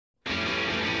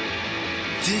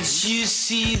Did you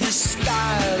see the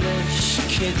stylish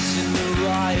kids in the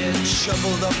riot?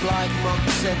 Shoveled up like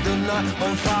monks, set the night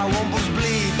on fire, wombles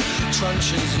bleed,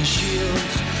 truncheons and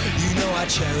shields. You know I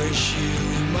cherish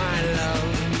you, my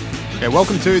love. Okay,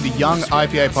 welcome to the Young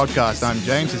IPA podcast. I'm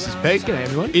James, this is Pete. G'day,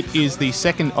 everyone. It is the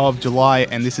 2nd of July,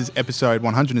 and this is episode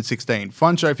 116.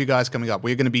 Fun show for you guys coming up.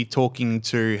 We're going to be talking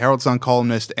to Herald Sun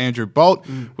columnist Andrew Bolt.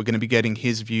 We're going to be getting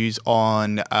his views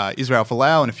on Israel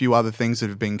Folau and a few other things that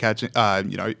have been catching,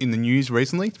 in the news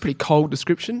recently. It's a pretty cold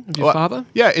description of your father.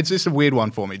 Yeah, it's just a weird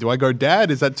one for me. Do I go dad?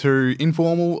 Is that too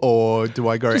informal? Or do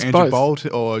I go Just Andrew both.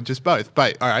 Bolt? Or just both?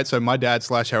 But, all right, so my dad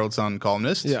 / Herald Sun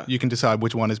columnist. Yeah. You can decide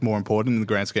which one is more important in the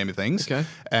grand scheme of things. Okay.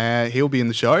 He'll be in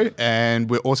the show, and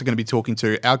we're also going to be talking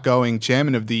to outgoing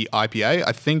chairman of the IPA.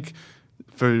 I think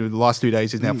for the last 2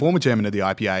 days, he's now former chairman of the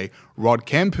IPA, Rod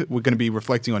Kemp. We're going to be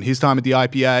reflecting on his time at the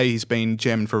IPA. He's been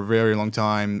chairman for a very long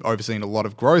time, overseeing a lot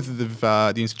of growth of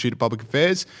the Institute of Public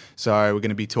Affairs. So we're going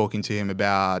to be talking to him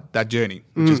about that journey,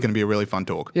 which is going to be a really fun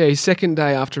talk. Yeah, his second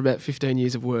day after about 15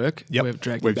 years of work, Yep. we've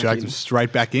dragged him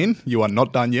straight back in. You are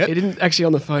not done yet. He didn't actually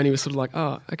on the phone, he was sort of like,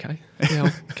 oh, okay, yeah,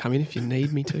 I'll come in if you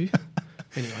need me to.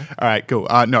 Anyway. All right, cool.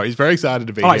 No, he's very excited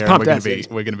to be Oh, here. he's pumped and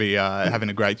out, we're going to be having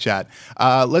a great chat.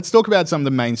 Let's talk about some of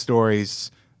the main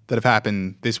stories that have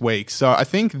happened this week. So I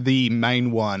think the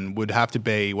main one would have to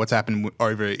be what's happened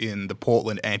over in the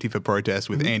Portland Antifa protest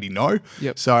with Andy No.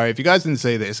 Yep. So if you guys didn't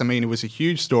see this, I mean, it was a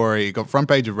huge story. It got front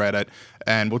page of Reddit,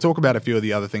 and we'll talk about a few of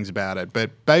the other things about it.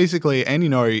 But basically, Andy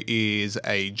No is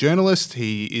a journalist.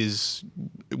 He is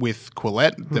with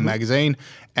Quillette, the magazine,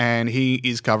 and he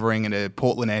is covering a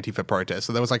Portland Antifa protest.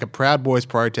 So there was like a Proud Boys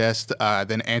protest.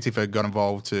 Then Antifa got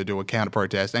involved to do a counter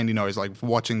protest. Andy No is like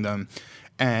watching them.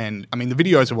 And I mean, the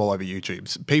videos are all over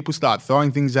YouTube. People start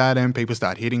throwing things at him. People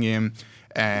start hitting him.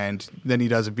 And then he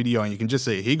does a video and you can just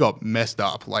see he got messed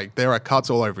up. Like there are cuts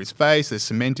all over his face. There's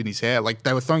cement in his hair. Like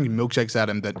they were throwing milkshakes at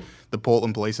him that the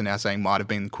Portland police are now saying might have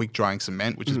been quick drying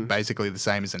cement, which is basically the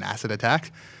same as an acid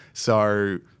attack.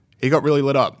 So he got really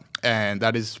lit up. And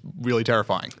that is really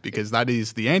terrifying because that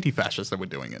is the anti-fascists that were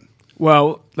doing it.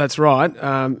 Well, that's right.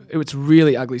 It's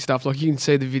really ugly stuff. Like you can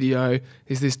see the video.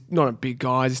 There's this not a big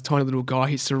guy, this tiny little guy.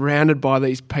 He's surrounded by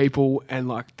these people, and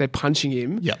like they're punching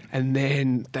him. Yep. And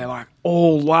then they're like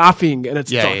all laughing, and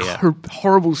it's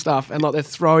horrible stuff. And like they're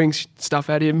throwing stuff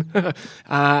at him. And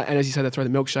as you say, they throw the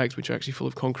milkshakes, which are actually full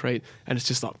of concrete. And it's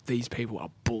just like these people are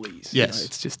bullies. Yes.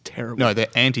 It's just terrible. No, they're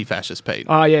anti-fascist, Pete.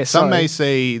 Oh, yeah. Some so- may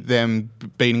see them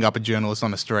beating up a journalist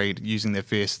on the street using their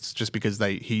fists just because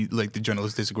the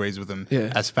journalist disagrees with them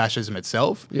as fascism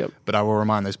itself. Yep. But I will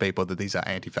remind those people that these are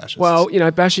anti-fascists. Well,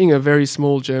 bashing a very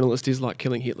small journalist is like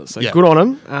killing Hitler. So good on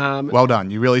him. Well done.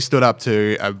 You really stood up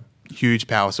to a huge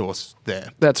power source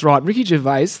there. That's right. Ricky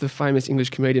Gervais, the famous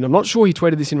English comedian, I'm not sure he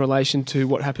tweeted this in relation to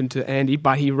what happened to Andy,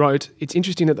 but he wrote, it's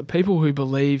interesting that the people who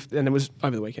believe, and it was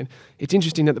over the weekend, it's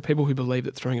interesting that the people who believe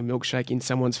that throwing a milkshake in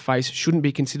someone's face shouldn't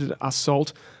be considered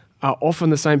assault are often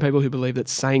the same people who believe that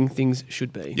saying things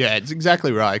should be. Yeah, it's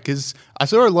exactly right. Because I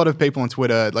saw a lot of people on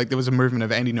Twitter, like there was a movement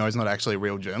of Andy No is not actually a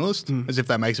real journalist, as if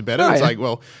that makes it better. It's like,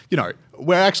 well,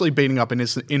 we're actually beating up an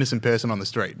innocent person on the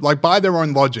street. Like by their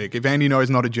own logic, if Andy No is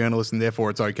not a journalist and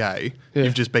therefore it's okay,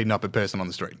 you've just beaten up a person on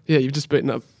the street. Yeah, you've just beaten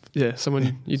up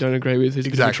someone you don't agree with who's a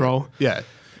bit of a troll. Yeah.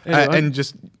 Anyway.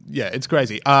 It's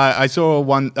crazy. I saw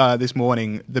one this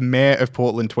morning. The mayor of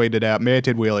Portland tweeted out, Mayor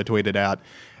Ted Wheeler tweeted out,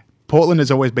 Portland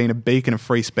has always been a beacon of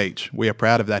free speech. We are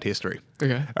proud of that history.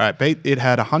 Okay. All right, Pete, it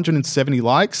had 170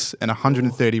 likes and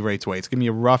 130 retweets. Give me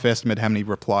a rough estimate how many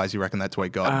replies you reckon that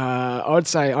tweet got.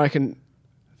 I reckon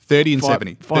 30 and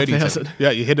 70. 5,000.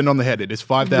 Yeah, you hit it on the head. It is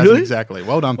 5,000 Really? exactly.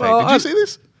 Well done, Pete. Well, Did you see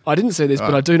this? I didn't see this,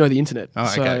 but I do know the internet. Oh,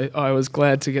 okay. So I was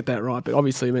glad to get that right. But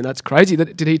obviously, I mean, that's crazy.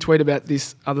 Did he tweet about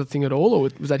this other thing at all, or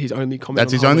was that his only comment?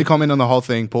 That's his only comment on the whole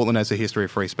thing. Portland has a history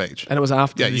of free speech. And it was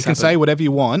after Yeah, this you can happened. say whatever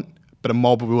you want, but a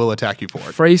mob will attack you for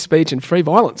it. Free speech and free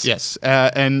violence. Yes,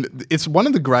 and it's one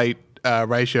of the great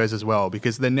ratios as well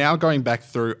because they're now going back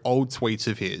through old tweets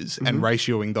of his and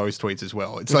ratioing those tweets as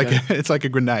well. It's like a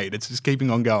grenade. It's just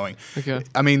keeping on going. Okay.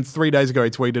 I mean, 3 days ago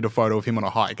he tweeted a photo of him on a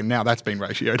hike, and now that's been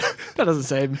ratioed. That doesn't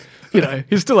seem,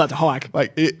 he's still out to hike.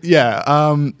 But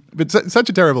such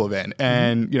a terrible event,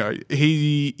 and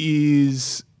he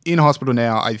is in hospital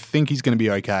now. I think he's going to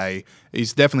be okay.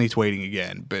 He's definitely tweeting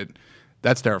again, but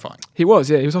that's terrifying. He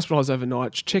was hospitalised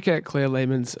overnight. Check out Claire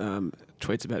Lehman's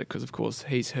tweets about it because, of course,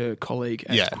 he's her colleague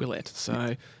at Quillette.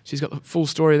 So she's got the full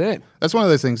story there. That's one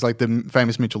of those things like the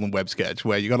famous Mitchell and Webb sketch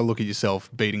where you got to look at yourself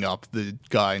beating up the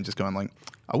guy and just going like,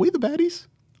 are we the baddies?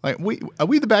 Like, are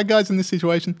we the bad guys in this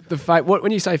situation?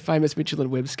 When you say famous Mitchell and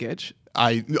Webb sketch,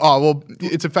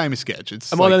 It's a famous sketch.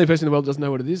 Am I the only person in the world that doesn't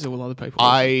know what it is, or will other people?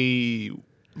 I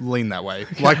lean that way.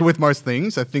 Like with most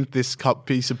things, I think this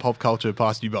piece of pop culture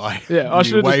passed you by. Yeah, I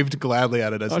should waved gladly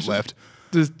at it as it left.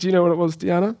 Do you know what it was,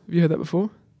 Deanna? Have you heard that before?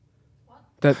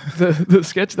 That the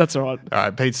sketch. That's all right. All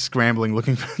right, Pete's scrambling,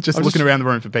 looking around the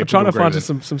room for people. I'm trying to find just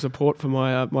some support for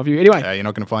my view. Anyway, you're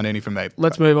not going to find any from me.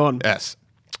 Let's move on. Yes.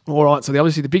 All right. So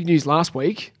obviously the big news last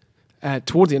week,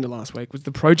 towards the end of last week, was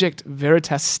the Project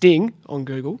Veritas sting on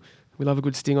Google. We love a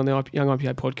good sting on the Young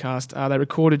IPA podcast. They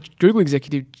recorded Google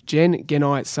executive Jen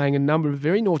Genai saying a number of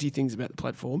very naughty things about the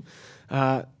platform.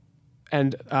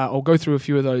 And I'll go through a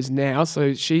few of those now.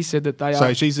 So she said that they are...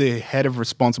 So she's the head of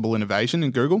responsible innovation in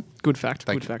Google? Good fact.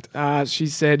 She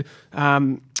said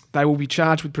they will be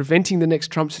charged with preventing the next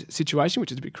Trump situation,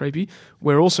 which is a bit creepy.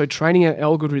 We're also training our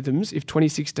algorithms. If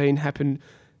 2016 happened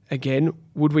again,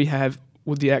 would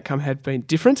the outcome have been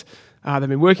different? They've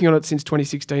been working on it since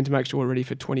 2016 to make sure we're ready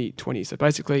for 2020. So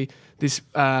basically, this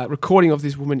recording of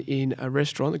this woman in a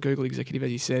restaurant, the Google executive,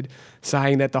 as you said,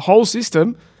 saying that the whole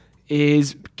system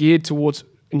is geared towards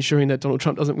ensuring that Donald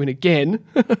Trump doesn't win again,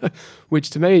 which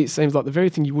to me seems like the very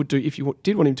thing you would do if you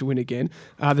did want him to win again.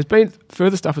 There's been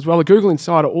further stuff as well. The Google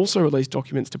Insider also released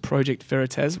documents to Project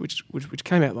Veritas, which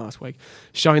came out last week,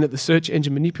 showing that the search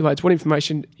engine manipulates what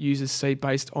information users see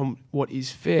based on what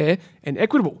is fair and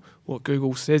equitable. What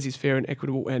Google says is fair and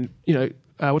equitable, and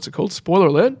what's it called? Spoiler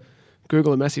alert.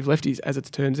 Google are massive lefties, as it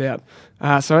turns out.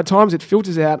 So at times it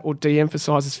filters out or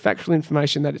de-emphasises factual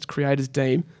information that its creators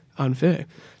deem unfair.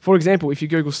 For example, if you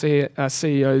Google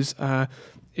CEOs on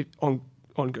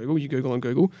Google, you Google on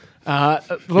Google.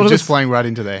 You're just playing right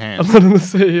into their hands. A lot of the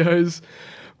CEOs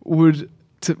would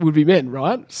be men,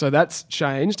 right? So that's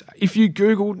changed. If you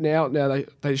Google now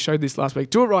they showed this last week.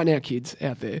 Do it right now, kids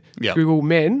out there. Yep. Google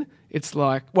men. It's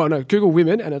like, Google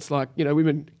women, and it's like,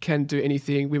 women can do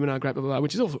anything. Women are great, blah, blah, blah,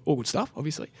 which is all good stuff,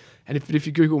 obviously. And if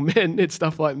you Google men, it's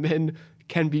stuff like men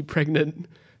can be pregnant,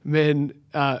 men,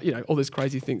 all these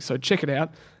crazy things. So check it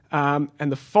out. And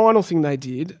the final thing they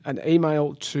did, an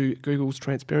email to Google's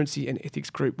transparency and ethics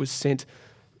group was sent,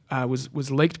 was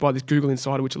leaked by this Google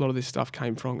Insider, which a lot of this stuff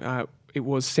came from. It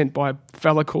was sent by a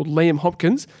fella called Liam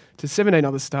Hopkins to 17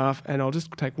 other staff, and I'll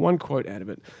just take one quote out of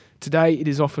it. Today, it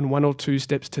is often one or two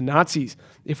steps to Nazis.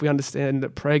 If we understand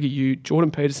that PragerU, Jordan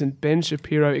Peterson, Ben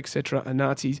Shapiro, etc. are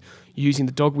Nazis using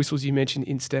the dog whistles you mentioned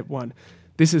in step one.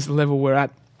 This is the level we're at.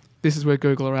 This is where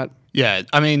Google are at. Yeah,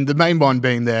 I mean, the main one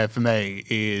being there for me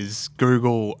is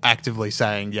Google actively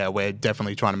saying, we're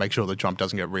definitely trying to make sure that Trump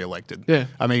doesn't get reelected. Yeah.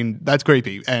 I mean, that's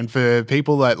creepy. And for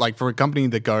people that, for a company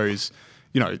that goes,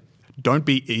 don't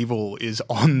be evil is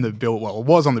on the bill. Well, it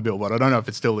was on the billboard. I don't know if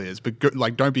it still is, but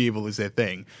don't be evil is their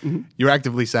thing. Mm-hmm. You're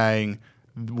actively saying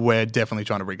we're definitely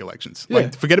trying to rig elections. Yeah.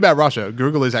 Forget about Russia.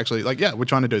 Google is actually we're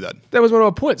trying to do that. That was one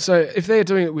of my points. So if they're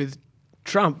doing it with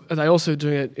Trump, are they also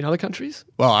doing it in other countries?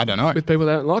 Well, I don't know. With people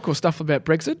they don't like, or stuff about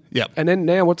Brexit? Yep. And then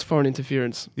now what's foreign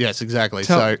interference? Yes, exactly.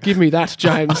 Give me that,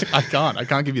 James. I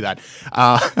can't give you that.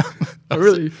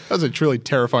 That was a truly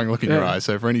terrifying look in your eyes.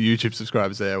 So for any YouTube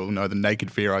subscribers there will know the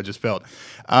naked fear I just felt.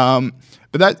 So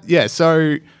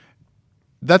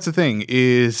that's the thing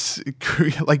is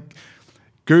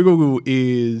Google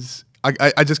is,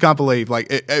 I just can't believe,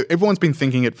 everyone's been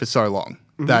thinking it for so long.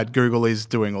 Mm-hmm. That Google is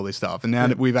doing all this stuff, and now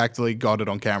that we've actually got it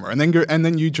on camera, and then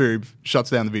YouTube shuts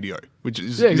down the video, which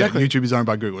is exactly. YouTube is owned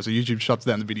by Google, so YouTube shuts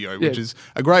down the video, which is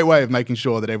a great way of making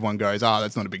sure that everyone goes,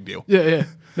 that's not a big deal. Yeah.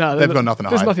 No, they've got nothing to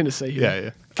hide. There's nothing to see here.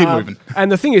 Yeah. Keep moving.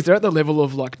 And the thing is, they're at the level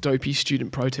of dopey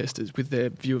student protesters with their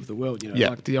view of the world.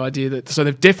 The idea that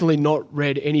they've definitely not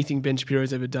read anything Ben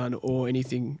Shapiro's ever done or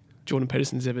anything Jordan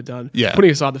Peterson's ever done. Yeah.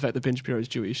 Putting aside the fact that Ben Shapiro is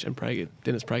Jewish and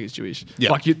Dennis Prager's Jewish.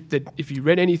 Yeah. If you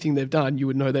read anything they've done, you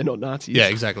would know they're not Nazis. Yeah,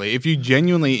 exactly. If you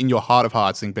genuinely, in your heart of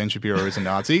hearts, think Ben Shapiro is a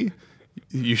Nazi,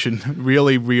 you should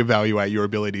really reevaluate your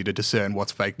ability to discern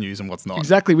what's fake news and what's not.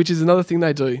 Exactly, which is another thing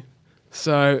they do.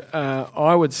 So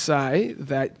I would say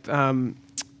that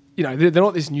they're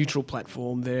not this neutral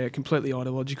platform. They're completely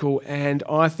ideological, and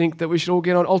I think that we should all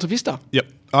get on Alta Vista. Yep.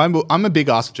 I'm a big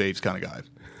Ask Jeeves kind of guy.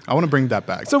 I want to bring that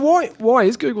back. So why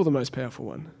is Google the most powerful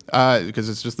one? Because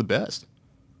it's just the best.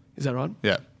 Is that right?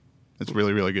 Yeah. It's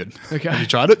really, really good. Okay. Have you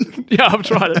tried it? Yeah, I've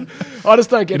tried it. I just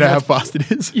don't get how fast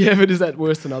it is? Yeah, but is that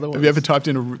worse than other ones? Have you ever typed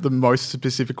in the most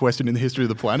specific question in the history of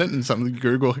the planet and something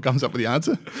Google comes up with the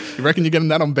answer? You reckon you're getting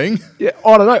that on Bing? Yeah,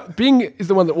 I don't know. Bing is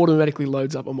the one that automatically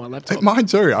loads up on my laptop. Mine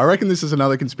too. I reckon this is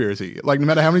another conspiracy. No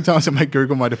matter how many times I make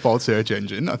Google my default search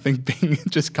engine, I think Bing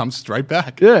just comes straight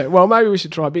back. Yeah, well, maybe we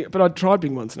should try Bing. But I tried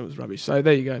Bing once and it was rubbish. So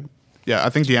there you go. Yeah, I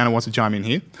think Deanna wants to chime in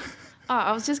here. Oh,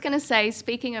 I was just going to say,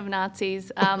 speaking of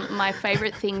Nazis, my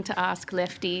favourite thing to ask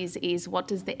lefties is, what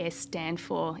does the S stand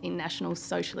for in National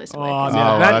Socialist Workers' yeah,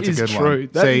 Party? that that's a is good true. one.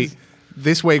 That See, is-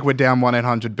 this week we're down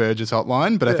 1-800-Burgess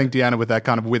hotline, but I think Deanna, with that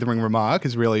kind of withering remark,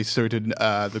 has really suited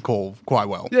the call quite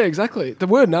well. Yeah, exactly. The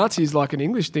word Nazi is like an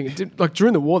English thing. It did, like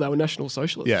during the war, they were National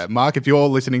Socialists. Yeah, Mark, if you're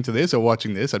listening to this or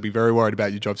watching this, I'd be very worried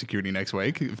about your job security next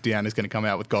week if Deanna's going to come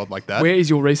out with gold like that. Where is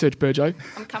your research, Burjo?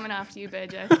 I'm coming after you,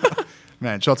 Burjo.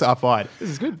 Man, shots are fired.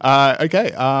 This is good.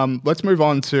 Okay, let's move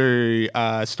on to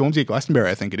Stormzy at Glastonbury,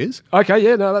 I think it is. Okay,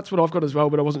 yeah, no, that's what I've got as well,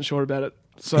 but I wasn't sure about it.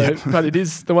 So, but it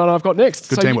is the one I've got next.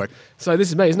 Good so teamwork. So this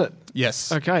is me, isn't it?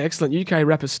 Yes. Okay, excellent. UK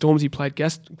rapper Stormzy played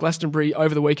Glastonbury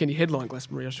over the weekend. He headlined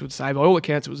Glastonbury, I should say. By all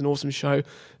accounts, it was an awesome show.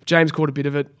 James caught a bit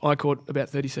of it. I caught about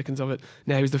 30 seconds of it.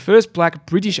 Now, he was the first black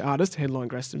British artist to headline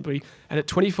Glastonbury, and at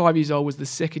 25 years old was the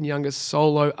second youngest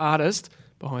solo artist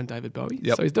behind David Bowie.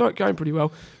 Yep. So he's going pretty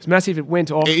well. It's massive. It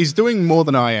went off. He's doing more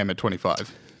than I am at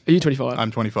 25. Are you 25?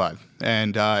 I'm 25.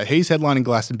 And he's headlining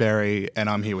Glastonbury, and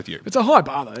I'm here with you. It's a high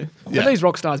bar, though. Yeah. And these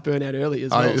rock stars burn out early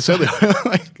as well. I certainly.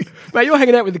 Mate, you're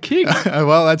hanging out with the king.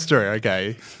 Well, that's true.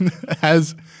 Okay.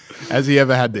 Has he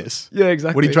ever had this? Yeah,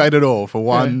 exactly. Would he trade it all for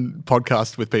one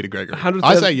podcast with Peter Gregory?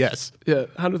 100,000 I say yes. Yeah,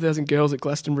 100,000 girls at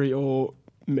Glastonbury or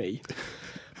me.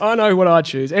 I know what I'd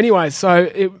choose. Anyway, so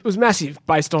it was massive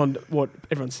based on what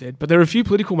everyone said, but there are a few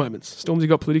political moments. Stormzy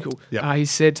got political. Yep. He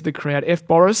said to the crowd, F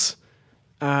Boris.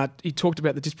 He talked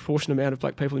about the disproportionate amount of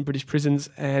black people in British prisons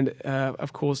and,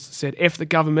 of course, said F the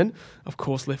government, of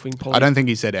course, left-wing I politics. don't think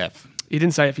he said F. He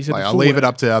didn't say F, he said Like, the I'll full leave word. it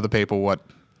up to other people what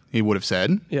he would have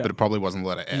said, Yeah. but it probably wasn't the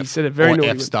letter F. He said it very or naughty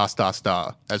F with- star star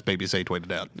star, as BBC tweeted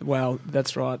out. Well,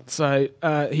 that's right. So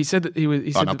he said that he was... He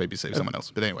Oh, said not that- BBC, someone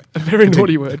else. But anyway. A very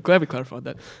naughty word. Glad we clarified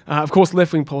that. Of course,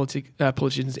 left-wing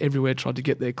politicians everywhere tried to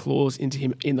get their claws into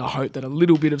him in the hope that a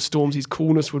little bit of Stormzy's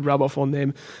coolness would rub off on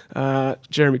them.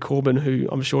 Jeremy Corbyn, who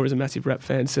I'm sure is a massive rap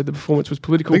fan, said the performance was I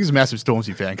political. think he's a massive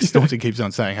Stormzy fan because Stormzy keeps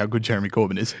on saying how good Jeremy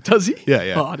Corbyn is. Does he? Yeah,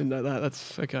 yeah. Oh, I didn't know that.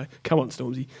 That's okay. Come on,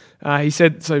 Stormzy. He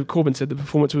said, so Corbyn said the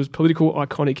performance was political,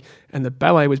 iconic, and the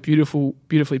ballet was beautiful,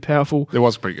 beautifully powerful. It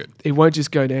was pretty good. It won't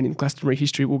just go down in Glastonbury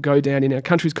history, it will go down in our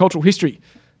country's cultural history.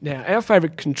 Now, our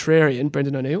favourite contrarian,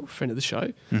 Brendan O'Neill, friend of the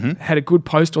show, had a good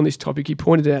post on this topic. He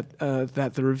pointed out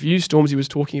that the review Stormzy was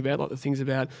talking about, like the things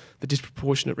about the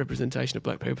disproportionate representation of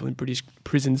black people in British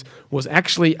prisons, was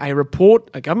actually a report,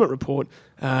 a government report,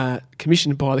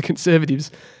 commissioned by the Conservatives.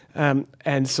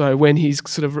 And so when he's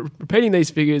sort of repeating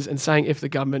these figures and saying F the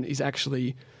government, he's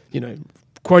actually,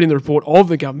 quoting the report of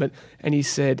the government, and he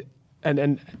said,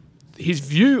 and his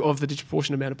view of the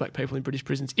disproportionate amount of black people in British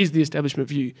prisons is the establishment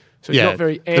view. So he's not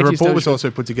very the report was anti-establishment. also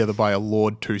put together by a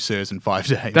Lord, 2 Sirs, and 5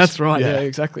 days. That's right, yeah,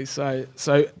 exactly. So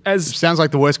as Sounds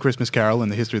like the worst Christmas carol in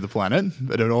the history of the planet,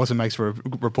 but it also makes for a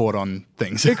report on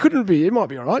things. it couldn't be, it might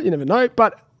be all right, you never know.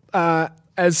 But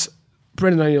as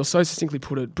Brendan O'Neill so succinctly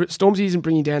put it, Stormzy isn't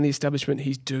bringing down the establishment,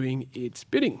 he's doing its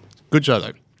bidding. Good show,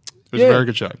 though. It was a very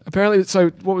good show. Apparently,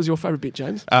 so what was your favourite bit,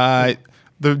 James?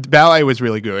 The ballet was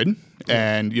really good,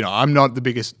 and I'm not the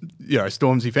biggest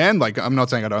Stormzy fan. Like, I'm not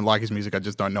saying I don't like his music, I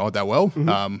just don't know it that well.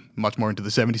 Much more into the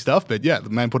 70s stuff, but yeah, the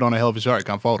man put on a hell of a show. I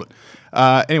can't fault it.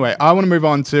 Anyway, I want to move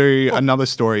on to another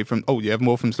story from. Oh, you have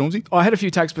more from Stormzy? I had a few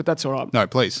takes, but that's all right. No,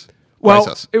 please. Well,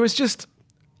 Brace us. it was just,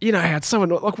 how it's so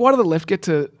annoying. Like, why do the left get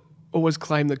to always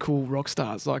claim the cool rock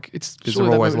stars? Like, it's Because surely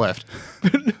they're that always moment-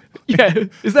 left. Yeah,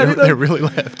 is that it? though? They're really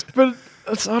left. But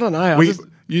I don't know.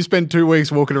 You spent 2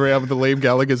 weeks walking around with the Noel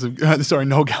Gallagher's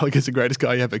the greatest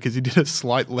guy ever because he did a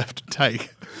slight left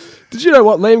take. Did you know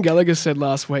what Liam Gallagher said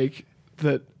last week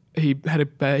that he had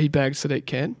he bagged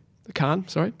Sadiq Khan?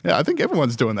 Sorry. Yeah, I think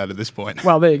everyone's doing that at this point.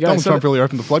 Well, there you go. Donald So Trump really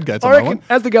opened the floodgates I on that reckon one.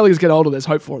 as the Gallaghers get older, there's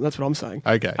hope for them. That's what I'm saying.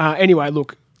 Okay. Anyway,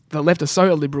 look, the left are so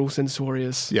illiberal,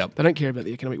 censorious. Yep. They don't care about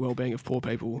the economic well-being of poor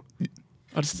people.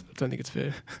 I just don't think it's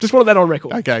fair. Just wanted that on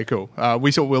record. Okay, cool.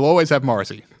 We'll always have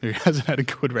Morrissey, who hasn't had a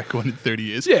good record in 30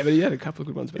 years. Yeah, but he had a couple of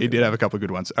good ones. He did have a couple of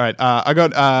good ones. All right, all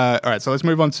right, so let's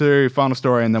move on to final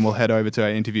story and then we'll head over to our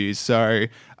interviews. So,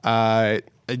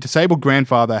 a disabled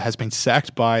grandfather has been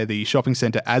sacked by the shopping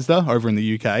centre Asda over in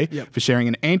the UK for sharing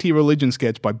an anti-religion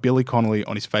sketch by Billy Connolly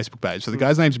on his Facebook page. So the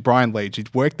guy's name's Brian Leach.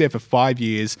 He's worked there for 5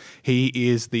 years. He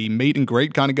is the meet and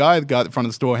greet kind of guy. The guy at the front of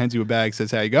the store hands you a bag,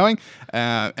 says, how you going?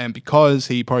 And because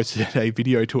he posted a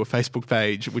video to a Facebook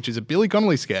page, which is a Billy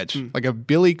Connolly sketch, like a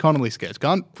Billy Connolly sketch.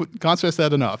 Can't stress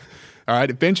that enough. All right,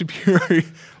 if Ben Shapiro,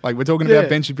 like we're talking about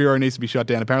Ben Shapiro needs to be shut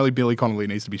down. Apparently Billy Connolly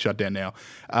needs to be shut down now.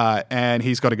 And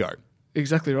he's got to go.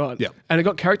 Exactly right. Yeah. And it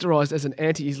got characterised as an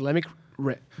anti-Islamic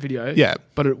video. Yeah.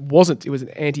 But it wasn't. It was an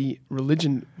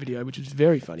anti-religion video, which was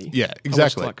very funny. Yeah, I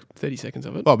exactly. watched like 30 seconds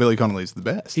of it. Well, Billy Connolly's the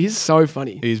best. He's so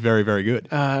funny. He's very, very good.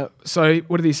 So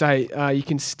what did he say? You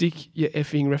can stick your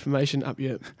effing Reformation up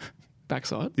your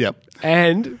backside. Yep.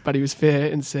 But he was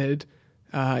fair and said,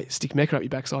 stick Mecca up your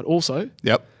backside also.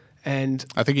 Yep. And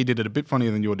I think he did it a bit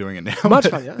funnier than you're doing it now. much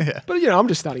funnier. Yeah. But, you know, I'm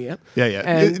just starting out. Yeah, yeah.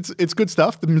 And It's good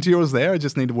stuff. The material's there. I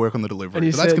just need to work on the delivery. And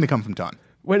he But that's said- going to come from time.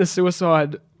 when a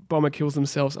suicide bomber kills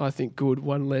themselves, I think good.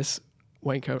 One less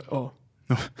wanker. Oh,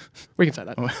 we can say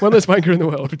that. One less wanker in the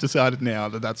world. We've decided now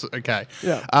that that's okay.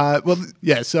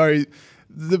 Yeah. So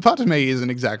the part of me isn't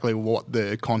exactly what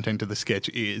the content of the sketch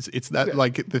is. It's that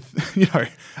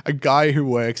a guy who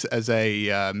works as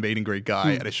a meet and greet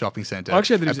guy at a shopping center.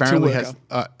 Actually, that he was a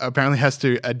tool apparently has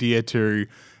to adhere to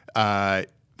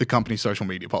the company's social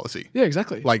media policy. Yeah,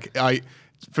 exactly.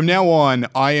 From now on,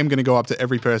 I am going to go up to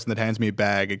every person that hands me a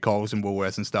bag at Coles and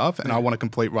Woolworths and stuff, and I want a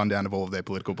complete rundown of all of their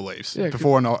political beliefs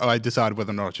before I decide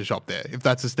whether or not to shop there. If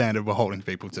that's the standard we're holding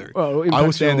people to, I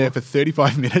will stand there for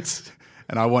 35 minutes,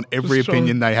 and I want every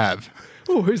opinion they have.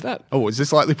 Oh, who's that? Oh, is this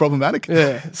slightly problematic?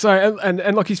 Yeah. So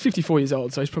and like he's 54 years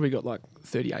old, so he's probably got like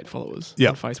 38 followers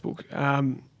on Facebook.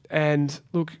 And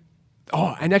look.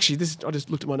 Oh, and actually, I just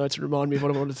looked at my notes to remind me of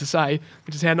what I wanted to say,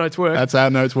 which is how notes work. That's how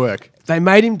notes work. They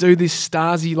made him do this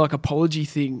Stasi apology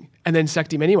thing and then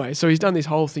sacked him anyway. So he's done this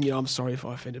whole thing, I'm sorry if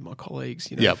I offended my colleagues,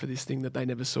 for this thing that they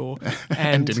never saw.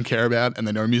 And didn't care about, and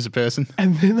they know him as a person.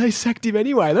 And then they sacked him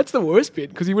anyway. That's the worst bit,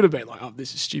 because he would have been like, oh,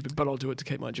 this is stupid, but I'll do it to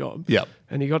keep my job. Yep.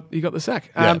 And he got the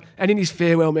sack. Yep. And in his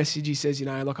farewell message, he says,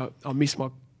 I miss my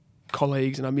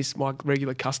colleagues and I miss my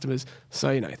regular customers.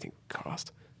 So, think,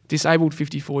 Christ. Disabled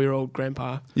 54-year-old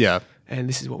grandpa. Yeah. And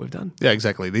this is what we've done. Yeah,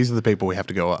 exactly. These are the people we have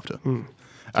to go after.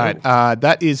 All right.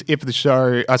 That is it for the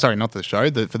show. Sorry, not the show.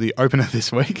 For the opener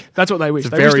this week. That's what they wish.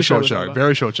 It's a they very wish short show.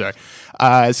 Very short show.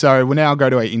 So we'll now go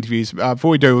to our interviews.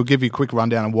 Before we do, we'll give you a quick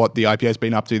rundown on what the IPA has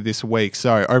been up to this week.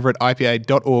 So over at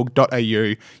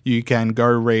ipa.org.au, you can go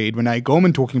read Renee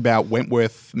Gorman talking about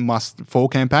Wentworth Must Fall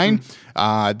campaign.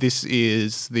 This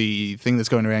is the thing that's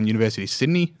going around University of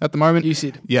Sydney at the moment.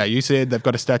 USyd. Yeah, USyd. They've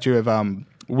got a statue of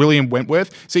William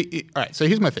Wentworth. See, all right, so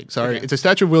here's my thing. So it's a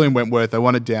statue of William Wentworth. They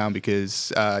want it down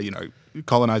because,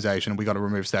 colonization, we got to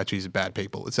remove statues of bad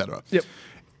people, etc. Yep.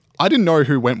 I didn't know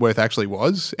who Wentworth actually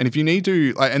was. And if you need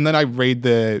to, and then I read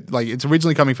it's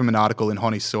originally coming from an article in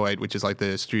Honisoid, which is like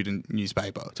the student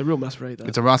newspaper. It's a real must read, though.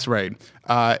 It's a must read.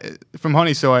 From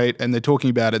Honisoid, and they're talking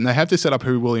about it, and they have to set up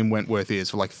who William Wentworth is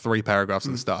for like 3 paragraphs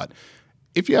at the start.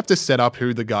 If you have to set up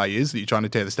who the guy is that you're trying to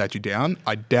tear the statue down,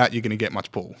 I doubt you're going to get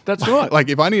much pull. That's right. Like,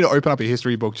 if I need to open up a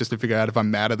history book just to figure out if I'm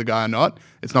mad at the guy or not,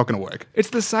 it's not going to work.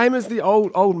 It's the same as the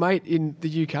old mate in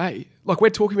the UK. Like, we're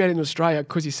talking about it in Australia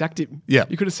because you sacked him. Yeah.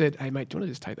 You could have said, hey, mate, do you want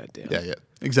to just take that down? Yeah,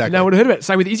 exactly. And no one heard about it.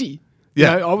 Same with Izzy.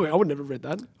 Yeah. I would never have read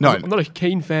that. No. I'm not a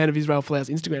keen fan of Israel Flowers'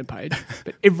 Instagram page,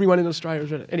 but everyone in Australia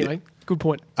has read it. Anyway, good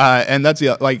point. And that's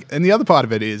and the other part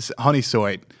of it is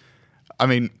Honisoid. I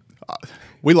mean,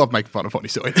 we love making fun of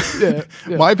Honisoid.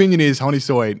 Yeah. My opinion is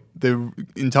Honisoid, the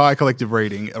entire collective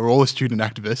reading, are all student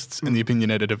activists and the opinion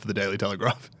editor for the Daily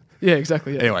Telegraph. Yeah,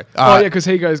 exactly. Yeah. Anyway. Because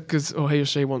he or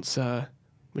she wants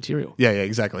material. Yeah,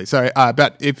 exactly. So,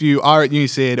 but if you are at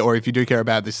USyd or if you do care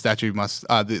about this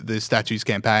the statues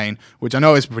campaign, which I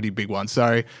know is a pretty big one,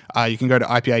 so you can go to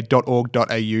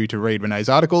ipa.org.au to read Renee's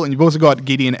article. And you've also got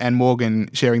Gideon and Morgan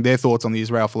sharing their thoughts on the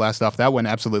Israel Folau stuff. That went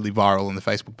absolutely viral on the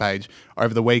Facebook page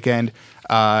over the weekend.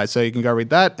 So you can go read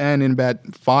that. And in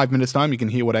about 5 minutes' time, you can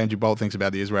hear what Andrew Bolt thinks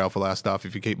about the Israel Folau stuff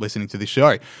if you keep listening to this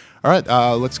show. All right,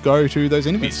 let's go to those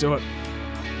interviews. Let's do it.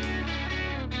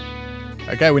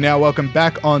 Okay, we now welcome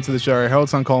back onto the show Herald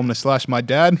Sun columnist / my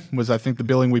dad was, I think, the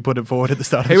billing we put it forward at the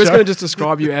start of the show. He was going to just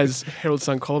describe you as Herald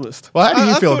Sun columnist. Well, how do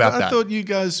you feel about that? I thought you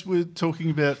guys were talking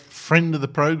about friend of the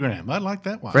program. I like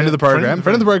that one. Friend of the program.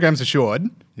 Friend of the program's assured,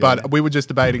 but we were just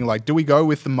debating, do we go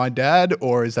with my dad,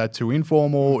 or is that too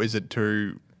informal? Is it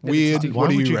too weird? Why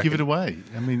would you reckon? give it away?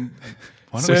 I mean,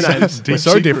 why not Surnames. We're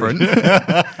so different.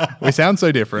 We sound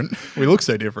so different. We look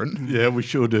so different. Yeah, we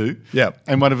sure do. Yeah.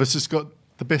 And one of us has got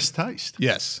the best taste.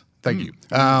 Yes. Thank you.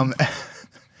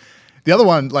 The other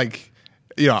one,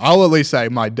 I'll at least say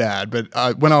my dad,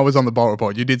 but when I was on the Bolt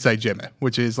Report, you did say Jimmy,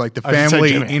 which is like the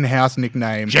family in-house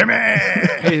nickname. Jimmy!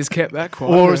 He has kept that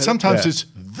quiet. Or sometimes it's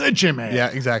the Jimmy. Yeah,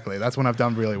 exactly. That's when I've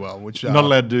done really well. Which Not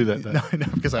allowed to do that, though. No,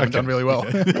 because I haven't done really well.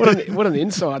 What an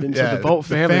insight into the Bolt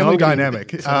family. The family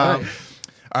dynamic. All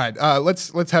right,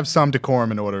 let's have some decorum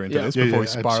and order into this before we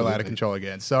spiral out of control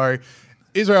again. So,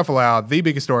 Israel Folau, the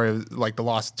biggest story of the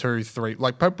last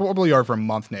 2-3, probably over a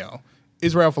month now.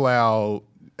 Israel Folau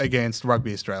against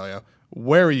Rugby Australia.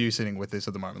 Where are you sitting with this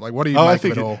at the moment? Like, what do you I make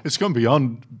think of it all? it's gone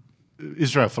beyond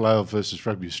Israel Folau versus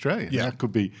Rugby Australia. Yeah. That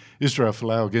could be Israel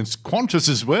Folau against Qantas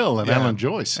as well, and Alan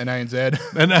Joyce. And ANZ.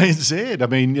 And ANZ. I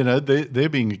mean, they're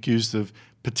being accused of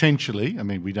potentially, I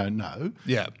mean, we don't know.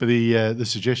 Yeah. But the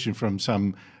suggestion from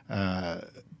some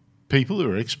people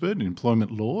who are expert in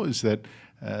employment law is that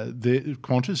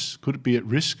Qantas could be at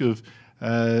risk of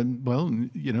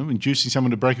inducing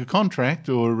someone to break a contract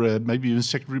or maybe even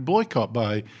secondary boycott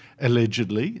by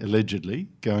allegedly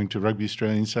going to Rugby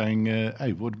Australia and saying,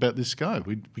 hey, what about this guy?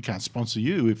 We can't sponsor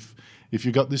you if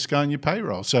you've got this guy on your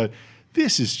payroll. So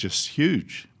this is just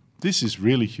huge. This is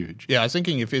really huge. Yeah, I was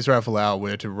thinking if Israel Folau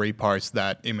were to repost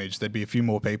that image, there'd be a few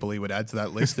more people he would add to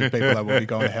that list of people that will be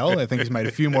going to hell. I think he's made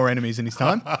a few more enemies in his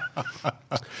time.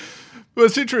 Well,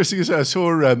 it's interesting. As I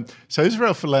saw, so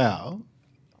Israel Folau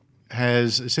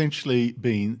has essentially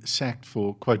been sacked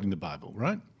for quoting the Bible,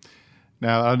 right?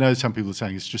 Now, I know some people are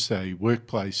saying it's just a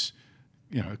workplace,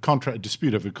 a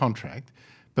dispute over a contract.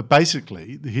 But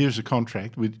basically, here's a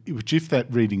contract which, if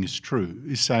that reading is true,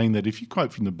 is saying that if you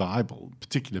quote from the Bible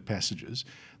particular passages,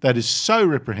 that is so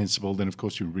reprehensible, then of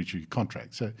course you're breaching your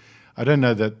contract. So I don't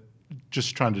know that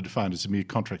just trying to define it as a mere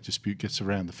contract dispute gets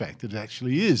around the fact that it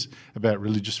actually is about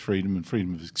religious freedom and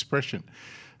freedom of expression.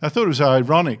 I thought it was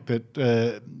ironic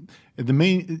that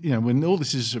when all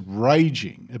this is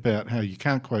raging about how you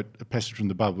can't quote a passage from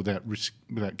the Bible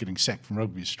without getting sacked from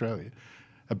Rugby Australia,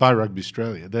 by Rugby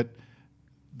Australia, that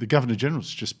the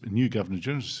new Governor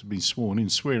General's been sworn in,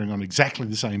 swearing on exactly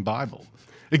the same Bible.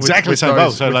 Exactly the same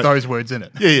Bible. So with those words in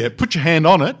it. Yeah. Put your hand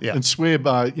on it and swear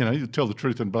by, you tell the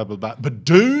truth and blah, blah, blah. But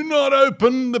do not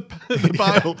open the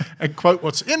Bible and quote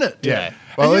what's in it. Yeah.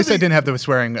 Well, at least they didn't have the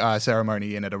swearing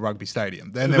ceremony in at a rugby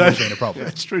stadium. Then there would have been a problem.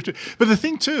 That's true too. But the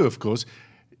thing too, of course,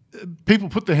 people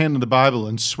put their hand on the Bible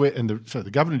and swear, so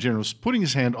the Governor General's putting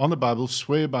his hand on the Bible,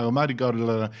 swear by Almighty God, blah,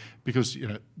 blah, blah, because,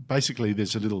 basically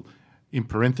there's a little, in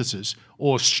parenthesis,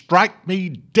 or strike me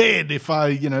dead if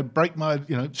I, break my,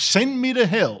 send me to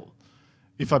hell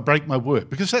if I break my word.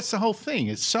 Because that's the whole thing.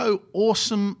 It's so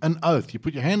awesome an oath. You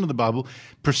put your hand on the Bible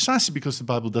precisely because the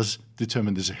Bible does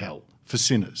determine there's a hell for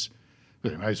sinners.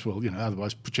 But you may as well,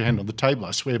 otherwise put your hand on the table.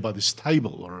 I swear by this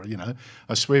table, or,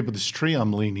 I swear by this tree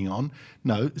I'm leaning on.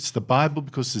 No, it's the Bible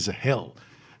because there's a hell.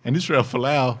 And Israel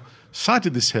Folau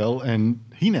cited this hell, and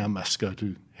he now must go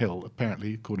to hell,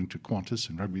 apparently, according to Qantas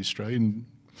and Rugby Australia, and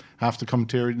half the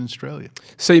commentary in Australia.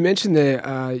 So you mentioned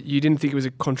there you didn't think it was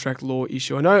a contract law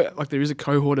issue. I know there is a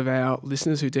cohort of our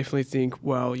listeners who definitely think,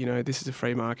 well, this is a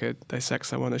free market. They sack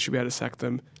someone, they should be able to sack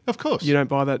them. Of course. You don't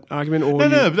buy that argument? Or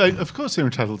but of course they're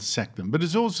entitled to sack them. But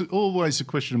it's also always a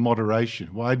question of moderation.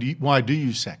 Why do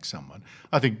you sack someone?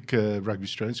 I think Rugby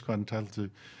Australia is quite entitled to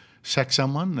sack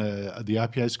someone. The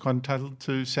IPA is quite entitled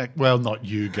to sack. Well, not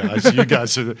you guys. You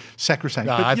guys are sacrosanct.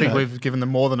 No, but, I think we've given them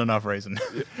more than enough reason.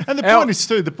 And the point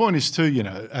is too.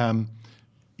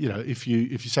 If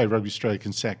you say Rugby Australia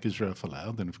can sack Israel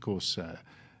Folau, then of course,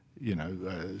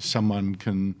 someone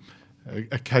can.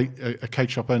 A cake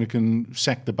shop owner can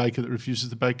sack the baker that refuses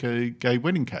to bake a gay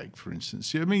wedding cake, for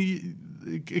instance. I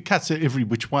mean, it cuts every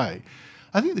which way.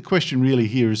 I think the question really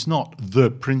here is not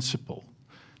the principle.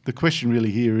 The question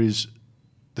really here is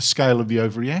the scale of the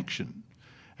overreaction.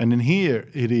 And in here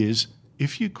it is,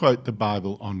 if you quote the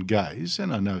Bible on gays,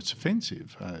 and I know it's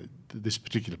offensive, this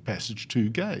particular passage to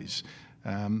gays,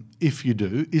 if you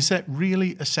do, is that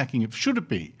really a sacking? Should it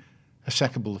be a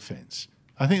sackable offence?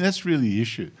 I think that's really the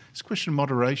issue. It's a question of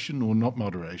moderation or not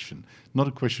moderation, not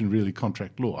a question of really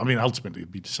contract law. I mean, ultimately it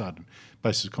would be decided on the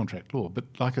basis of contract law. But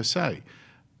like I say,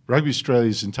 Rugby Australia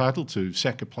is entitled to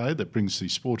sack a player that brings the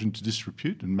sport into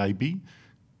disrepute and maybe,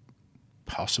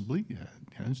 possibly,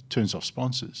 turns off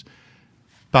sponsors.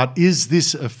 But is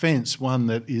this offence one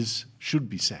that should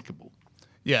be sackable?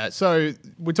 Yeah, so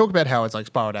we talk about how it's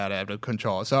spiraled out of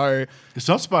control. So it's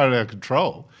not spiraled out of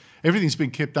control. Everything's been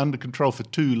kept under control for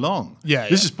too long.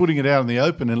 This is putting it out in the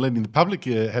open and letting the public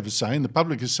have a say. And the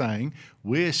public is saying,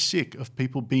 we're sick of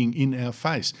people being in our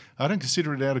face. I don't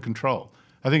consider it out of control.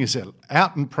 I think it's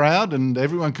out and proud and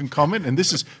everyone can comment. And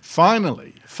this is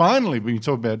finally, when you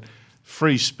talk about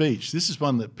free speech, this is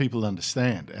one that people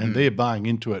understand and they're buying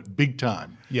into it big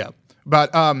time. Yeah.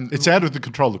 But it's out of the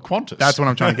control of Qantas. That's what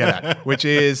I'm trying to get at, which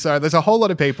is, so there's a whole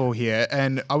lot of people here.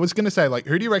 And I was going to say,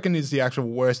 who do you reckon is the actual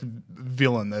worst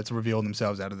villain that's revealed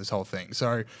themselves out of this whole thing?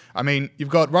 So, I mean, you've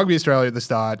got Rugby Australia at the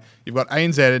start, you've got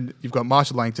ANZ, you've got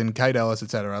Marshall Langton, Kate Ellis,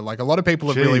 etc. A lot of people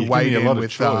have really weighed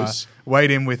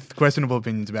in with questionable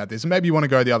opinions about this. And maybe you want to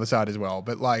go the other side as well.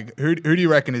 But who do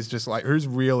you reckon is just who's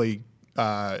really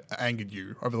angered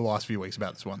you over the last few weeks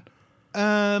about this one?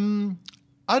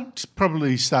 I'd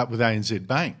probably start with ANZ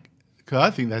Bank because I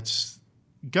think that's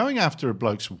going after a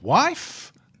bloke's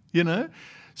wife, you know.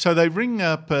 So they ring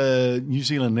up New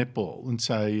Zealand Netball and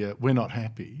say, we're not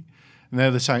happy. And now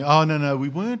they're saying, oh, no, we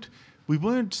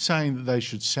weren't saying that they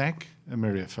should sack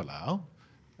Maria Folau.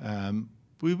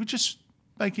 We were just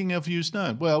making our views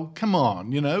known. Well, come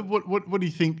on, you know, what do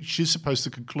you think she's supposed to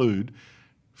conclude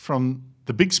from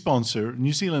the big sponsor,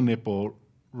 New Zealand Netball,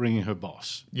 ringing her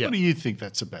boss? Yeah. What do you think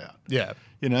that's about? Yeah.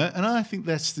 You know, and I think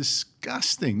that's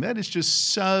disgusting. That is just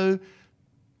so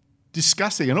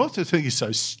disgusting, and also I think it's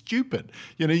so stupid.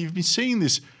 You know, you've been seeing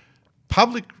this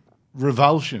public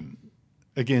revulsion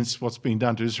against what's been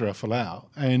done to Israel Folau,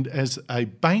 and as a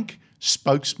bank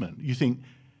spokesman, you think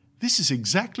this is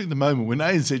exactly the moment when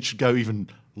ANZ should go even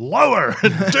lower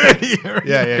and dirtier.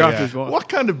 Yeah. What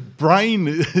kind of brain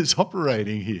is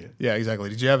operating here? Yeah, exactly.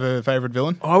 Did you have a favourite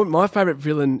villain? My favourite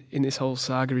villain in this whole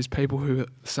saga is people who are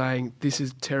saying this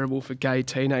is terrible for gay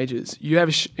teenagers. You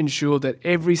have ensured that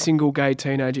every single gay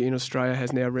teenager in Australia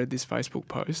has now read this Facebook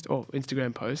post or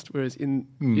Instagram post, whereas you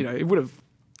know, it would have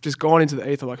just gone into the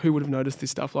ether. Like, who would have noticed this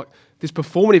stuff? Like, this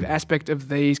performative aspect of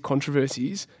these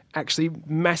controversies actually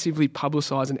massively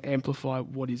publicise and amplify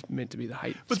what is meant to be the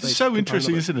hate. But it's so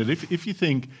interesting, isn't it? If you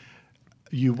think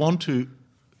you want to,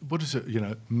 what is it? You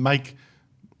know, make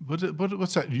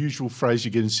what's that usual phrase you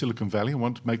get in Silicon Valley? I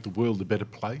want to make the world a better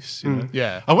place. You know?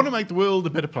 Yeah. I want to make the world a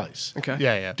better place. Okay.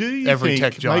 Yeah. Do you Every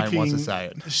think tech giant wants to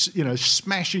making, say it. You know,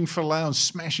 smashing Folau and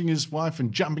smashing his wife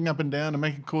and jumping up and down and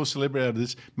making a core celebrity out of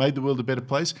this made the world a better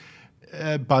place?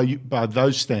 By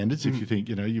those standards, if you think,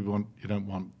 you know, you don't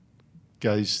want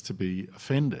gays to be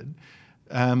offended,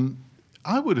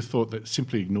 I would have thought that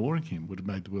simply ignoring him would have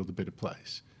made the world a better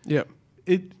place. Yeah.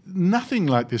 Nothing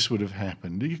like this would have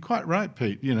happened. You're quite right,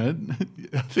 Pete. You know,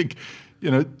 I think, you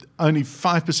know, only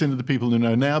 5% of the people who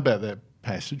know now about that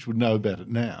passage would know about it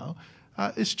now.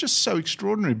 It's just so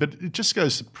extraordinary, but it just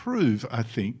goes to prove, I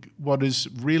think, what is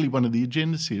really one of the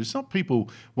agendas here. It's not people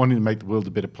wanting to make the world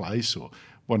a better place or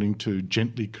wanting to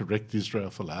gently correct Israel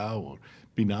Folau or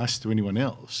be nice to anyone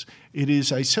else. It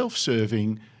is a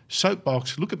self-serving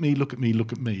soapbox, look at me, look at me,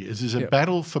 look at me. It is a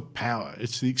battle for power.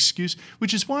 It's the excuse,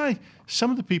 which is why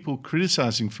some of the people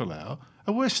criticising Folau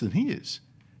are worse than he is.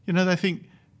 You know, they think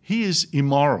he is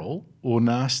immoral or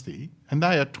nasty, and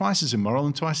they are twice as immoral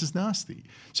and twice as nasty.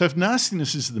 So if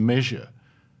nastiness is the measure,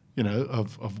 you know,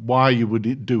 of why you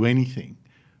would do anything,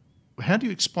 how do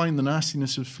you explain the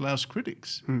nastiness of Folau's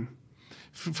critics?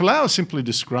 Folau is simply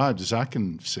described, as I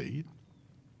can see,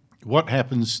 what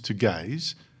happens to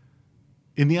gays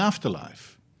in the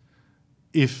afterlife,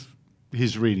 if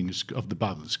his reading of the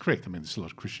Bible is correct. I mean, there's a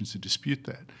lot of Christians who dispute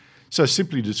that. So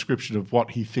simply a description of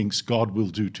what he thinks God will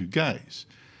do to gays.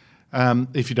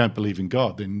 If you don't believe in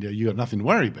God, then you've got nothing to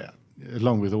worry about,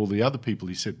 along with all the other people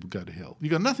he said will go to hell.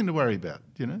 You've got nothing to worry about,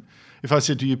 you know. If I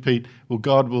said to you, Pete, well,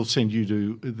 God will send you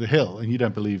to the hell, and you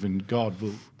don't believe in God,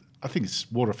 well, I think it's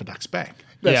water off a duck's back.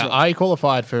 I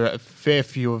qualified for a fair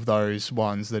few of those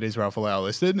ones that Israel Folau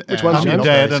listed. Which ones? I'm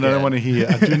Dad, and I don't want to hear.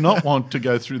 I do not want to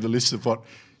go through the list of what.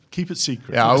 Keep it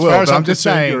secret. Yeah, I as will. far as But I'm just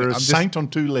saying, you're a I'm just- saint on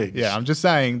two legs. Yeah, I'm just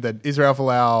saying that Israel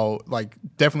Folau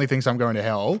definitely thinks I'm going to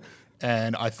hell,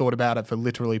 and I thought about it for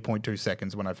literally 0.2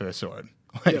 seconds when I first saw it.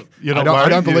 You're not I worried?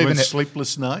 don't You believe went in it.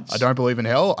 sleepless nights? I don't believe in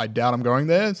hell. I doubt I'm going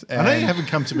there. I know you haven't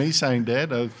come to me saying,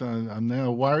 Dad, I'm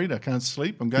now worried. I can't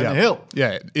sleep. I'm going to Yeah. hell.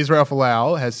 Yeah, Israel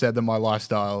Folau has said that my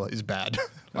lifestyle is bad.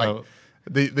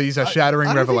 These are shattering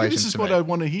I don't think revelations. this is to what me. I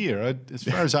want to hear. As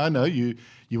far as I know, you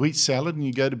eat salad and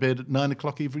you go to bed at 9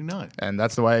 o'clock every night. And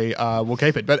that's the way we'll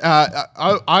keep it. But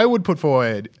I would put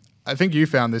forward, I think you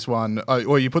found this one,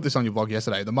 or you put this on your blog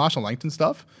yesterday, the Marshall Langton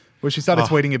stuff, where she started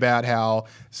tweeting about how,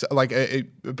 a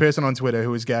person on Twitter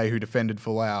who was gay who defended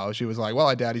Folau, she was like, well,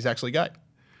 I doubt he's actually gay.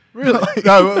 Really?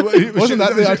 No, Wasn't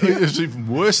that the idea? It was even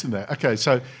worse than that. Okay,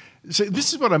 so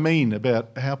this is what I mean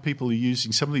about how people are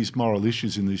using some of these moral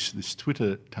issues in this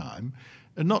Twitter time,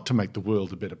 and not to make the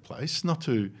world a better place, not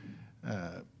to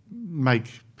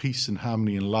make peace and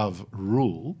harmony and love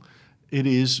rule. It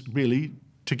is really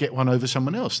to get one over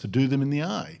someone else, to do them in the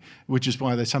eye, which is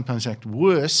why they sometimes act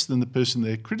worse than the person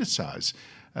they criticise.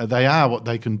 They are what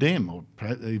they condemn, or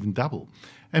perhaps even double.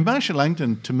 And Marshall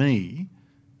Langton, to me,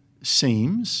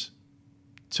 seems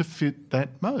to fit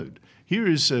that mode. Here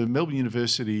is a Melbourne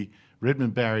University,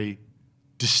 Redmond Barry,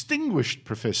 distinguished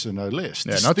professor, no less.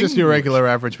 Yeah, not just your regular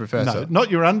average professor. No,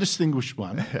 not your undistinguished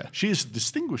one. She is a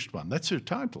distinguished one. That's her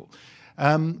title.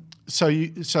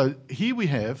 So here we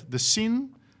have the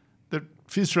sin that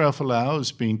Israel Folau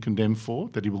is being condemned for,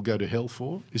 that he will go to hell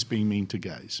for, is being mean to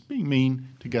gays. Being mean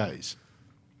to gays.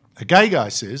 A gay guy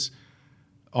says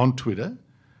on Twitter,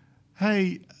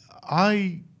 hey,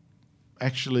 I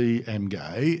actually am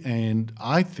gay, and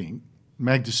I think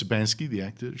Magda Szubanski, the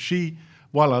actor,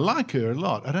 while I like her a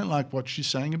lot, I don't like what she's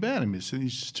saying about him. He's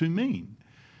just too mean.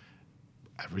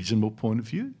 A reasonable point of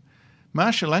view.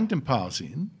 Marsha Langton piles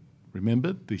in,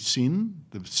 remember, the sin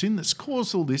that's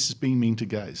caused all this is being mean to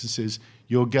gays. It says,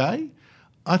 you're gay?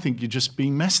 I think you're just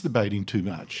being masturbating too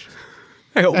much.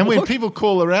 And when people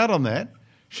call her out on that,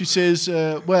 she says,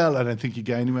 well, I don't think you're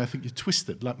gay anyway, I think you're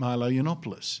twisted, like Milo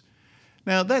Yiannopoulos.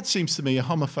 Now, that seems to me a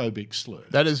homophobic slur.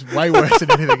 That is way worse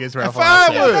than anything Israel Far Folau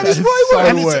said. worse. That is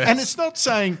way worse. And it's not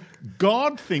saying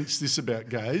God thinks this about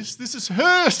gays. This is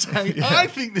her saying, I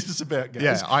think this is about gays.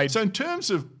 Yeah, so in terms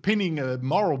of pinning a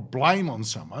moral blame on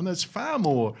someone, that's far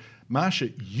more,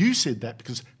 Marsha, you said that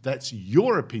because that's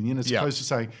your opinion as opposed to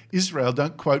saying, Israel,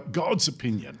 don't quote God's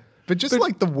opinion. But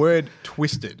like the word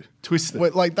twisted.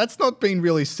 Like that's not been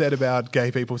really said about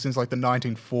gay people since like the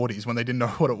 1940s when they didn't know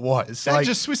what it was. They like,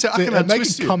 just twist it. I can make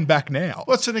untwist it you. come back now.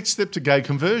 What's the next step to gay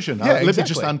conversion? Yeah, Let me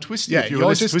exactly. just untwist you. Yeah, if you were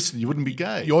less twisted, you wouldn't be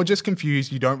gay. You're just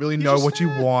confused. You don't really know what you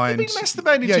want. You've been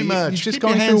masturbating too much. You're just Keep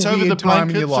going your hands through a over the weird time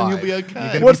in your blankets and life. you'll be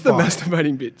okay. What's the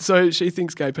masturbating bit? So she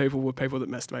thinks gay people were people that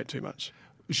masturbate too much.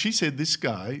 She said this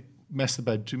guy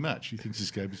masturbated too much. He thinks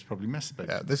this guy was probably masturbating.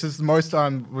 Yeah, this is the most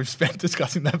time we've spent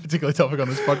discussing that particular topic on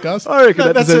this podcast. I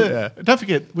reckon Don't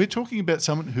forget, we're talking about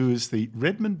someone who is the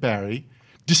Redmond Barry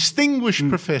Distinguished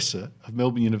Professor of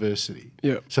Melbourne University.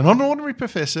 Yeah. So not an ordinary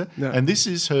professor, No. and this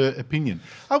is her opinion.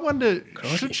 I wonder,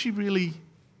 should she really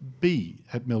be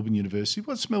at Melbourne University?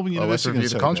 What's Melbourne Let's University review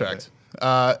the gonna say about contract.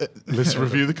 that? Let's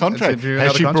review the contract. review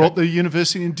Has the she contract. brought the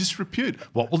university in disrepute?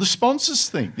 What will the sponsors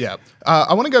think? Yeah.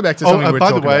 I want to go back to something we were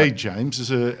by the talking way, about. James,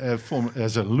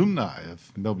 as an alumni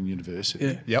of Melbourne University,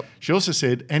 Yeah. Yep. she also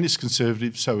said, and is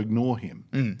conservative, so ignore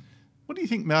him. What do you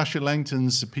think Marsha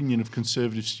Langton's opinion of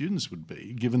conservative students would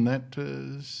be, given that?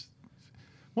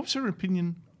 What's her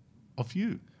opinion of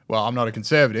you? Well, I'm not a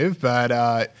conservative,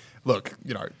 but look,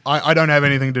 I don't have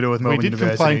anything to do with Melbourne We did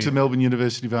University. complain to Melbourne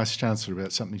University Vice Chancellor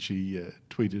about something she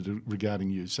tweeted regarding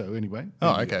you. So anyway.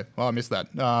 Oh, okay. Well, I missed that.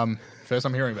 First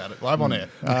I'm hearing about it, live on air.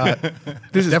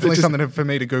 This is Definitely just something for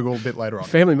me to Google a bit later on.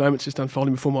 family moments just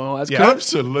unfolding before my eyes. Yeah. Can I-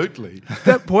 Absolutely.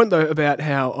 that point though about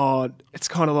how it's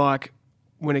kind of like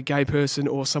when a gay person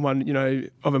or someone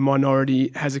of a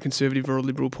minority has a conservative or a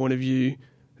liberal point of view,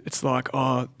 it's like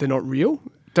they're not real.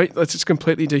 Let's just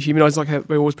completely dehumanize, like how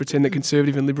we always pretend that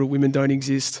conservative and liberal women don't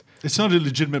exist. It's not a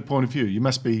legitimate point of view. You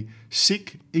must be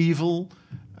sick, evil,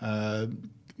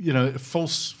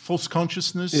 false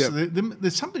consciousness. Yeah.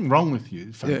 There's something wrong with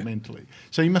you fundamentally.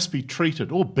 So you must be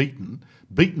treated or beaten.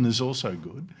 Beaten is also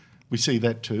good. We see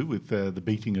that too with the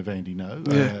beating of Andy No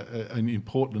in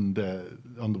Portland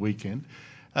on the weekend.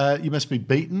 You must be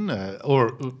beaten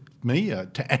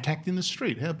attacked in the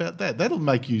street. How about that? That'll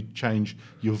make you change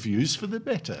your views for the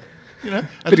better.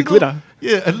 Bit of glitter.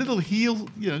 Yeah, a little heal.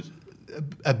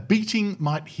 A beating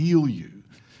might heal you.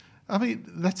 I mean,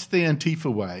 that's the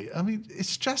Antifa way. I mean,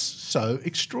 it's just so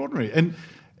extraordinary, and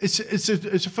it's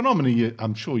a phenomenon.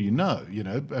 I'm sure you know.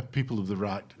 People of the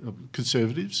right,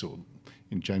 conservatives, or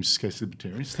in James's case,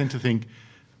 libertarians, tend to think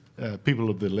people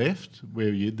of the left,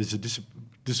 where there's a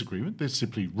disagreement, they're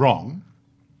simply wrong.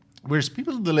 Whereas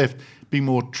people of the left being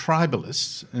more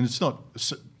tribalists, and it's not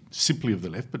simply of the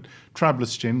left, but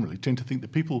tribalists generally tend to think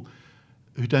that people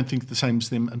who don't think the same as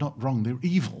them are not wrong, they're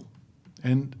evil.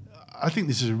 And I think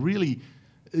this is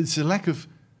it's a lack of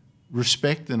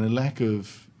respect and a lack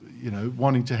of,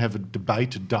 wanting to have a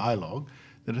debate, a dialogue,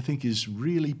 that I think is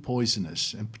really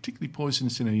poisonous, and particularly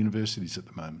poisonous in our universities at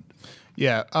the moment.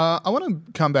 Yeah, I want to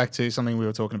come back to something we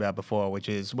were talking about before, which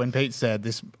is when Pete said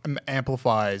this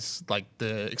amplifies like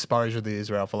the exposure the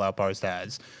Israel Folau post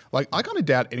has. Like, I kind of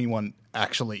doubt anyone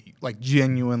actually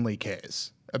genuinely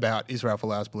cares about Israel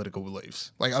Folau's political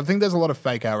beliefs. Like, I think there's a lot of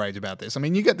fake outrage about this. I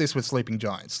mean, you get this with Sleeping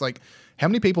Giants. Like, how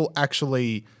many people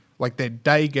actually their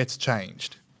day gets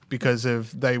changed because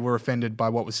they were offended by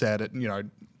what was said at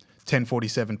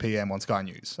 10:47 p.m. on Sky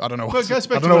News. I don't know what's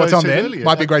on there. Earlier.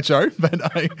 Might be a great show, but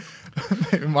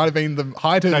it might have been the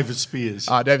height of David Spears.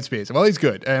 David Spears. Well, he's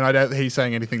good, and I don't think he's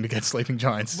saying anything to get Sleeping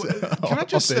Giants. Can I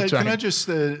just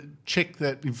check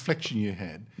that inflection you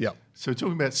had? Yeah. So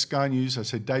talking about Sky News, I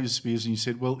said David Spears, and you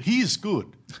said, "Well, he is good."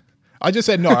 I just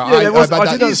said no. I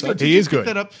did he is good. Did He you is pick good.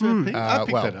 that up for Pete? I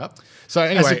picked that up. So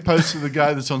anyway, as opposed to the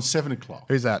guy that's on 7 o'clock.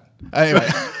 Who's that? Anyway.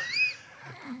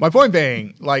 My point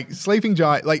being, Sleeping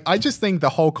Giant, I just think the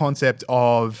whole concept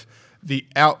of the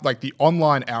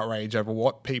online outrage over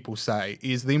what people say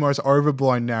is the most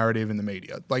overblown narrative in the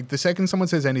media. Like the second someone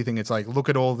says anything, it's like, look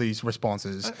at all these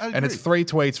responses. I and it's 3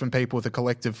 tweets from people with a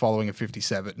collective following of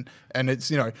 57. And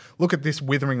it's, look at this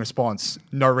withering response,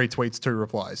 no retweets, 2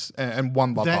 replies, and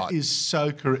 1 love heart. That is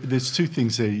so correct. There's 2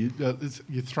 things there.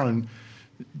 You're throwing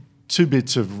 2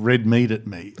 bits of red meat at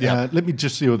me. Yeah. Let me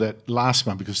just deal with that last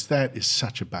one because that is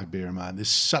such a bugbear of mine. There's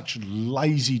such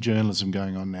lazy journalism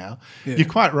going on now. Yeah. You're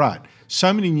quite right.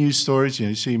 So many news stories,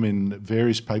 you see them in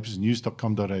various papers,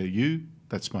 news.com.au.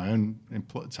 That's my own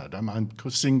employer, so I don't mind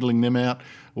singling them out.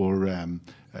 Or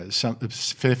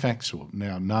Fairfax, or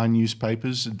now 9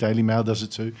 newspapers. Daily Mail does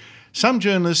it too. Some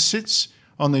journalist sits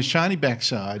on their shiny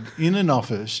backside in an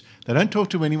office. They don't talk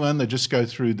to anyone. They just go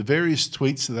through the various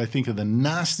tweets that they think are the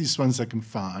nastiest ones they can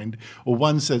find, or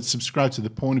ones that subscribe to the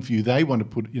point of view they want to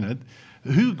put,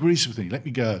 who agrees with me? Let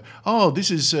me go. Oh, this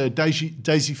is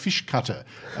Daisy Fish Cutter.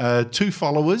 2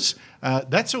 followers.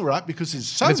 That's all right because it's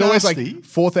so nasty. Always like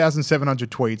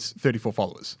 4,700 tweets, 34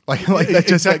 followers. Like that's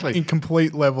just exactly. in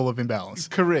complete level of imbalance.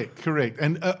 Correct.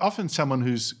 And often someone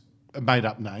who's a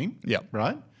made-up name, Yep.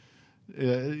 right?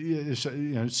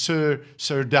 Sir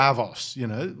Davos,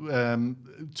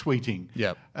 tweeting.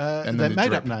 Yep. And they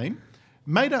made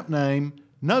up name,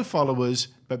 no followers,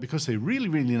 but because they're really,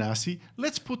 really nasty,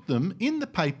 let's put them in the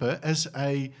paper as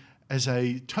a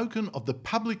token of the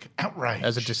public outrage.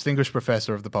 As a distinguished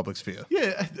professor of the public sphere.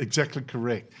 Yeah, exactly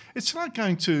correct. It's like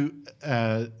going to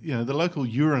the local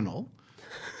urinal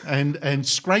and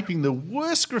scraping the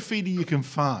worst graffiti you can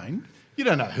find. You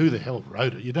don't know who the hell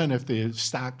wrote it. You don't know if they're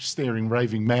stark, staring,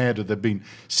 raving mad, or they've been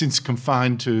since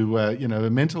confined to a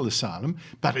mental asylum.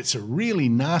 But it's a really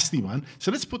nasty one.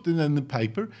 So let's put them in the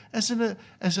paper as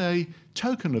a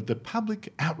token of the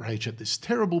public outrage at this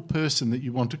terrible person that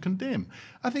you want to condemn.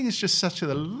 I think it's just such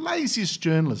the laziest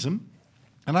journalism,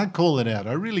 and I call it out.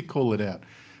 I really call it out.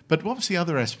 But what was the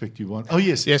other aspect you want? Oh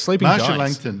yes, Sleeping Marshall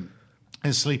Giants. Langton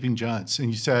and Sleeping Giants, and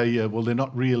you say, well, they're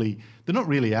not really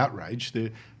outraged.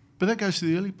 But that goes to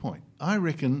the early point. I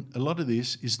reckon a lot of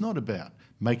this is not about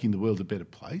making the world a better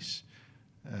place.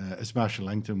 As Marshall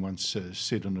Langton once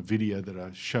said on a video that I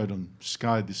showed on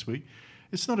Sky this week,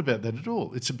 it's not about that at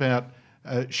all. It's about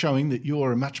showing that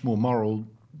you're a much more moral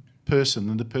person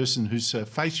than the person whose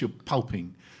face you're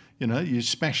pulping. You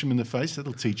smash them in the face,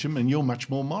 that'll teach them, and you're much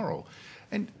more moral.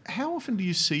 And how often do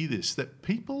you see this, that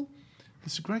people,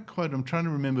 there's a great quote, I'm trying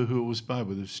to remember who it was by,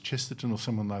 whether it was Chesterton or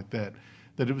someone like that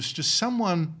it was just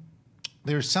someone,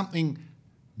 there is something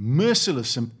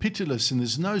merciless and pitiless and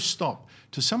there's no stop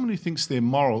to someone who thinks they're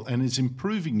moral and is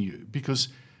improving you, because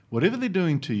whatever they're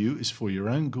doing to you is for your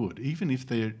own good, even if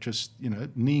they're just,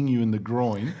 kneeing you in the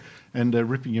groin and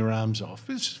ripping your arms off.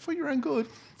 It's for your own good,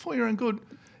 for your own good.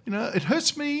 It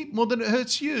hurts me more than it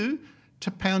hurts you to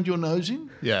pound your nose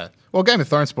in. Yeah. Well, Game of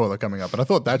Thrones spoiler coming up, but I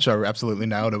thought that show absolutely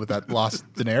nailed it with that last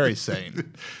Daenerys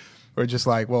scene. Where it's just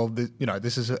like, well,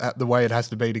 this is the way it has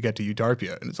to be to get to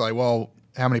Utopia. And it's like, well,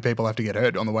 how many people have to get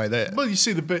hurt on the way there? Well, you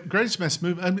see, the greatest mass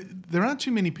movement, there aren't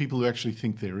too many people who actually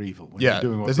think they're evil. When they're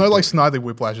doing what there's no like snidely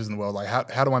whiplashes in the world. Like,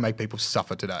 how do I make people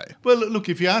suffer today? Well, look,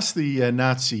 if you ask the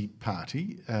Nazi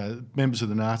party, members of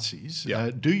the Nazis,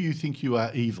 do you think you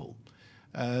are evil?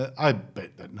 I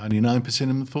bet that 99% of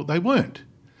them thought they weren't.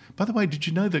 By the way, did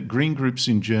you know that green groups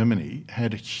in Germany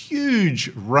had a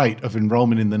huge rate of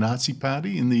enrolment in the Nazi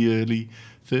party in the early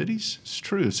 30s? It's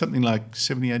true. It's something like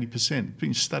 70-80%. There's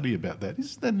been a study about that.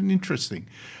 Isn't that interesting?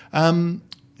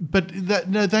 But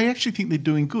they actually think they're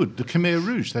doing good. The Khmer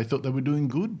Rouge, they thought they were doing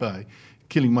good by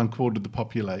killing 1/4 of the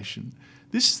population.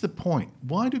 This is the point.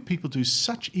 Why do people do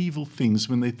such evil things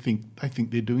when they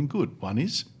think they're doing good? One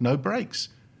is no breaks.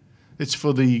 It's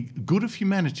for the good of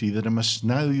humanity that I must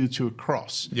nail you to a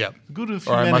cross. Yeah. The good of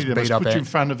humanity that I must put you in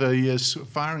front of a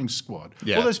firing squad.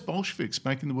 Yeah. All those Bolsheviks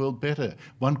making the world better,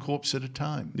 one corpse at a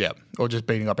time. Yeah. Or just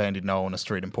beating up Andy Ngo on a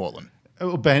street in Portland.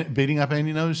 Or beating up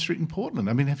Andy Ngo on a street in Portland.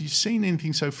 I mean, have you seen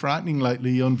anything so frightening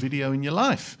lately on video in your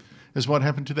life as what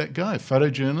happened to that guy?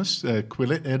 Photojournalist,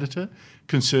 Quillette editor,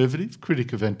 conservative,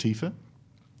 critic of Antifa.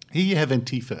 Here you have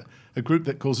Antifa, a group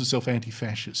that calls itself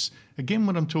anti-fascist. Again,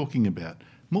 what I'm talking about.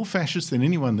 More fascists than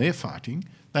anyone they're fighting.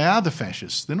 They are the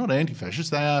fascists. They're not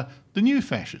anti-fascists. They are the new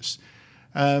fascists.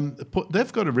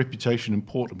 They've got a reputation in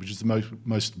Portland, which is the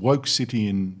most woke city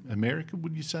in America,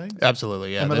 would you say?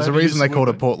 Absolutely, yeah. There's a reason they called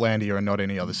it Portlandia and not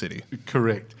any other city.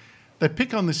 Correct. They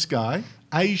pick on this guy,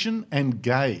 Asian and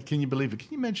gay. Can you believe it? Can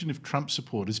you imagine if Trump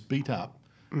supporters beat up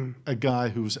a guy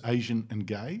who was Asian and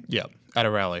gay. Yeah, at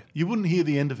a rally. You wouldn't hear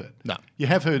the end of it. No. You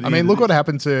have heard the I mean, end look of what it.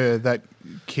 happened to that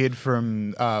kid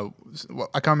from, I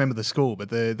can't remember the school, but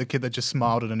the kid that just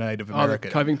smiled at a Native Oh, the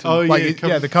American. Covington. Oh, Like,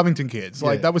 yeah, the Covington kids.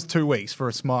 Like, Yeah. that was 2 weeks for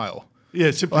a smile.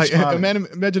 Yeah, simply Like, smiling.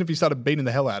 imagine if you started beating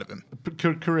the hell out of him.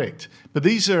 Correct. But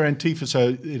these are Antifa,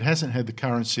 so it hasn't had the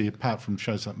currency apart from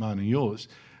shows like mine and yours,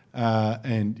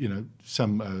 and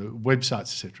some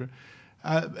websites, etc.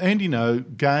 Andy No,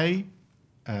 gay,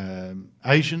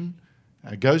 Asian,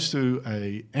 goes to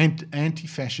a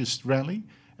anti-fascist rally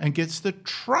and gets the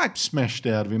tripe smashed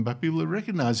out of him by people who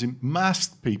recognise him,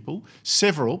 masked people,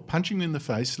 several, punching him in the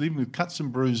face, leaving him with cuts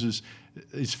and bruises.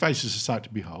 His face is a sight to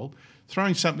behold.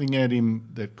 Throwing something at him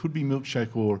that could be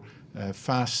milkshake or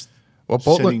fast. Well,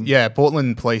 setting-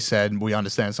 Portland police said, we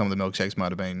understand some of the milkshakes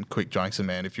might have been quick drinks, and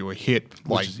man, if you were hit,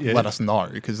 let us know,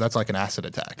 because that's like an acid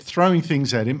attack. Throwing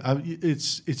things at him.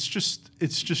 It's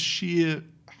just sheer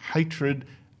hatred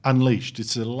unleashed.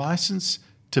 It's a license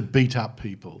to beat up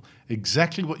people.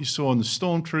 Exactly what you saw in the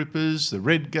Stormtroopers, the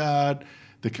Red Guard,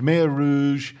 the Khmer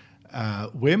Rouge.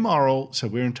 We're moral, so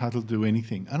we're entitled to do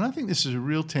anything. And I think this is a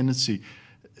real tendency.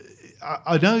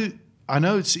 I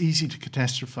know it's easy to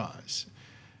catastrophize,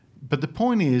 but the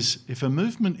point is, if a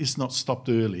movement is not stopped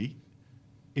early,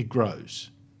 it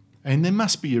grows. And there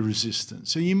must be a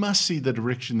resistance. So you must see the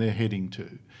direction they're heading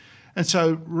to. And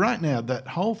so right now, that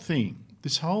whole thing,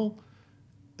 this whole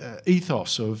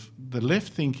ethos of the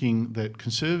left thinking that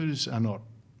conservatives are not,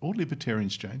 or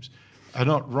libertarians, James, are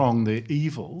not wrong, they're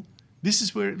evil, this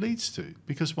is where it leads to.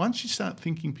 Because once you start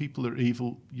thinking people are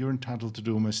evil, you're entitled to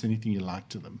do almost anything you like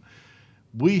to them.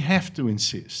 We have to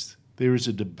insist there is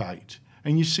a debate.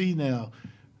 And you see now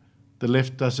the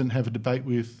left doesn't have a debate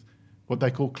with what they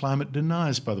call climate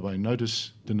deniers, by the way.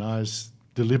 Notice deniers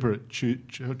deliberate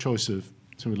choice to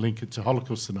link it to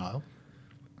Holocaust denial,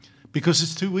 because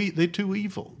it's they're too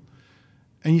evil.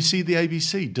 And you see the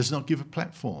ABC does not give a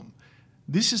platform.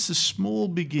 This is the small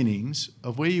beginnings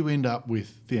of where you end up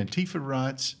with the Antifa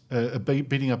riots,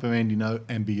 beating up of Andy No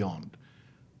and beyond.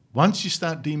 Once you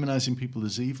start demonising people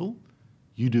as evil,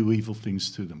 you do evil things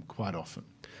to them quite often.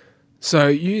 So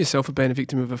you yourself have been a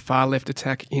victim of a far left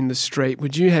attack in the street.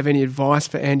 Would you have any advice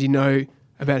for Andy No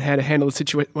about how to handle a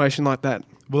situation like that?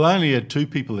 Well, I only had 2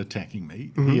 people attacking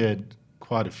me. He had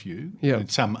quite a few, and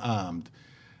some armed.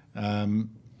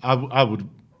 I would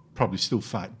probably still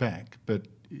fight back, but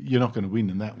you're not going to win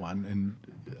in that one, and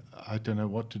I don't know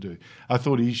what to do. I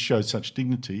thought he showed such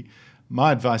dignity.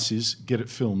 My advice is get it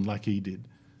filmed like he did.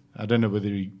 I don't know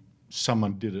whether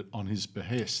someone did it on his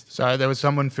behest. So there was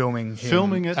someone filming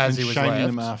it as and he was shaming left,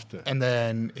 him after. and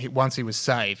then once he was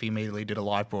safe, he immediately did a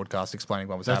live broadcast explaining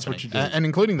what was That's happening. what you do. And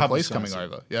including the police Publicise coming it.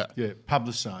 over. Yeah. Yeah,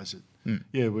 publicise it.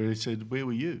 Yeah, where he said, "Where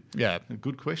were you?" Yeah. A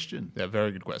good question. Yeah,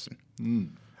 very good question.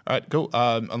 All right, cool.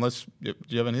 Unless, do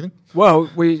you have anything? Well,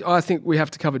 I think we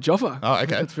have to cover Joffa. Oh, okay.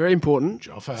 That's very important.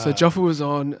 Joffa. So Joffa was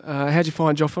on. How'd you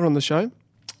find Joffa on the show?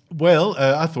 Well,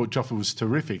 I thought Joffa was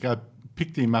terrific. I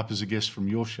picked him up as a guest from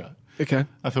your show. Okay.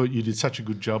 I thought you did such a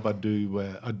good job. I'd do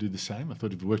the same. I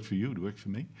thought if it worked for you, it would work for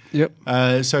me. Yep.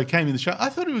 So he came in the show. I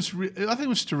thought it was. I think it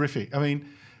was terrific. I mean,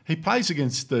 he plays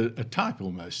against a type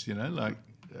almost. Like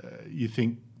you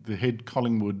think the head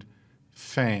Collingwood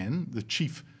fan,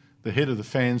 the head of the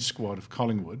fan squad of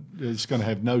Collingwood, is going to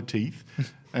have no teeth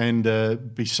and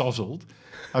be sozzled.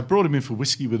 I brought him in for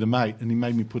whiskey with a mate, and he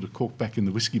made me put a cork back in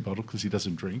the whiskey bottle because he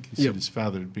doesn't drink. He said his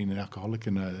father had been an alcoholic,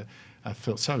 and I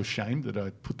felt so ashamed that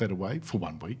I put that away for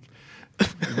 1 week. The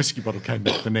whiskey bottle came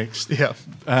back the next. Yeah.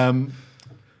 And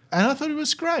I thought it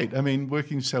was great. I mean,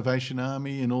 working Salvation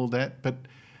Army and all that. But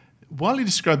while he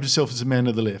described himself as a man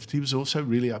of the left, he was also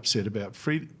really upset about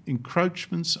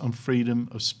encroachments on freedom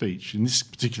of speech. In this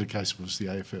particular case, it was the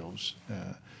AFL's.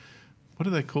 What do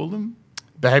they call them?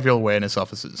 Behavioural awareness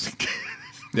officers.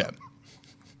 Yeah.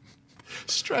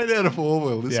 Straight out of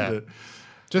Orwell, isn't it?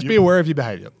 Just be aware of your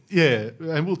behaviour. Yeah,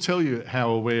 and we'll tell you how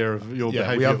aware of your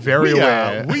behaviour. We are very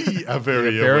aware. We are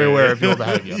very very aware of your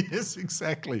behaviour. Yes,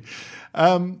 exactly.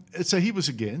 So he was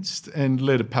against and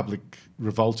led a public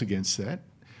revolt against that.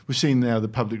 We've seen now the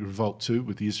public revolt too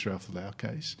with the Israel Folau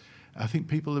case. I think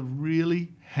people have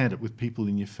really had it with people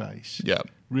in your face. Yeah.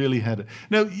 Really had it.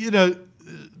 Now,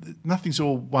 nothing's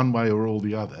all one way or all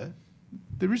the other.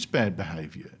 There is bad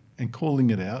behaviour, and calling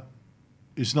it out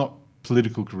is not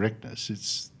political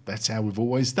correctness. That's how we've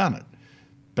always done it.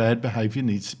 Bad behaviour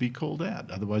needs to be called out,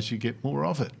 otherwise you get more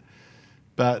of it.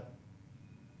 But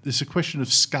there's a question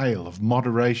of scale, of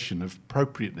moderation, of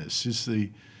appropriateness. Is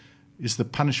the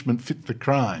punishment fit the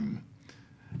crime?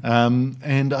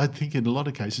 And I think in a lot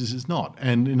of cases it's not.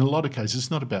 And in a lot of cases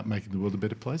it's not about making the world a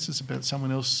better place. It's about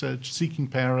someone else seeking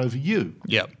power over you.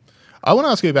 Yep. I want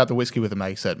to ask you about the Whiskey with a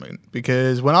Make segment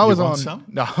because when I was want on... some?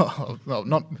 No, well,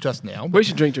 not just now. We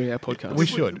should drink during our podcast. We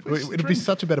should. It'd be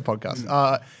such a better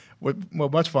podcast. Well,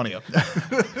 much funnier.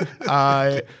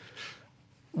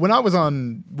 When I was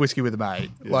on Whiskey with a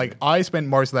Mate, like I spent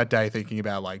most of that day thinking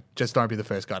about like just don't be the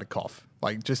first guy to cough.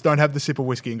 Like just don't have the sip of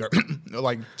whiskey and go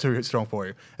like too strong for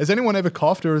you. Has anyone ever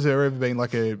coughed, or has there ever been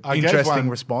like a interesting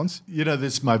response? You know,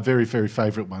 this is my very, very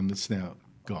favourite one that's now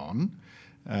gone.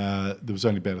 There was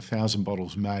only about 1,000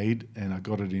 bottles made, and I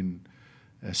got it in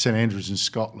St Andrews in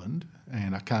Scotland,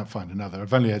 and I can't find another.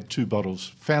 I've only had 2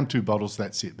 bottles, found 2 bottles,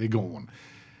 that's it, they're gone.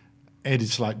 And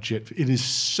it's like jet. It is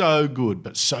so good,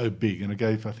 but so big. And I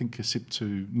gave, I think, a sip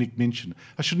to Nick Minchin.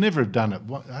 I should never have done it.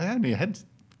 I only had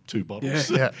 2 bottles.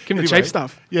 Yeah. Give him the cheap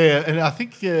stuff. Yeah, and I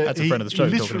think That's a friend of the show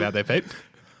talking about their Pete.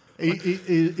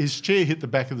 His chair hit the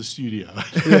back of the studio.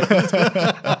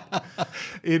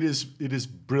 It is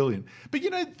brilliant. But you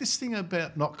know, this thing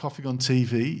about not coughing on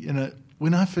TV, you know,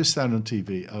 when I first started on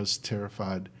TV, I was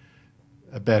terrified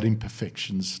about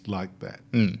imperfections like that.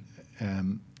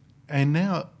 And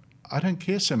now I don't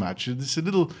care so much. There's a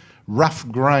little rough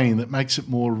grain that makes it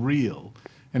more real.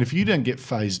 And if you don't get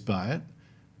fazed by it,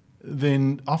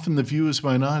 then often the viewers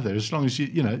won't either. As long as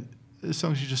as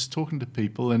long as you're just talking to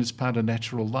people and it's part of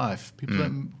natural life, people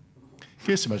don't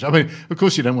care so much. I mean, of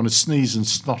course, you don't want to sneeze and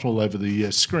snot all over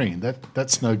the screen.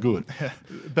 That's no good.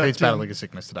 But Pete's battling a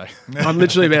sickness today. I'm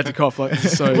literally about to cough. Like,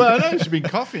 so. Well, I know you've been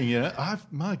coughing. You know, I've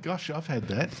had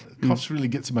that. Coughs really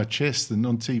get to my chest, and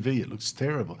on TV it looks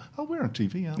terrible. Oh, we're on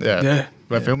TV, aren't we? Yeah.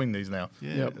 We're filming these now.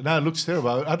 Yeah. Yep. No, it looks terrible.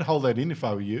 I'd hold that in if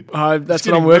I were you. That's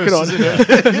what I'm working on.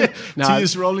 No.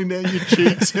 Tears rolling down your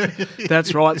cheeks.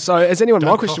 That's right. So, has anyone?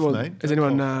 Don't My question cough, was: mate. has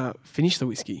Don't anyone finished the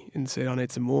whiskey and said, "I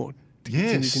need some more"?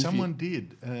 Yes, someone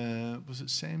did. Was it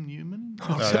Sam Newman?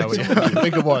 No, I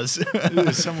think it was.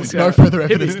 Someone No further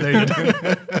evidence needed.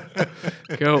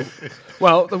 Cool.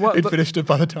 Well, It finished it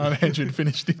by the time Andrew had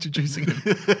finished introducing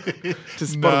it.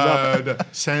 Just bottoms up. No.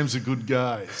 Sam's a good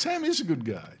guy. Sam is a good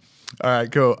guy. All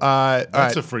right, cool.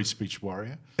 That's a free speech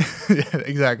warrior. Yeah,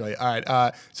 exactly. All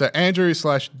right. So Andrew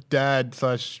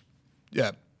 /dad /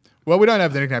 yeah. Well, we don't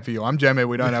have the nickname for you. I'm Jemmy.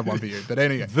 We don't have one for you. But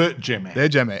anyway. The Jemmy. They're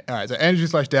Jemmy. All right. So Andrew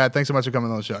 /dad, thanks so much for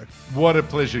coming on the show. What a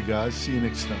pleasure, guys. See you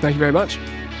next time. Thank you very much.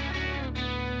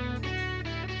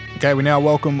 Okay, we now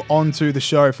welcome onto the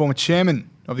show former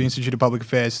chairman of the Institute of Public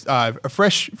Affairs,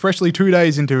 freshly 2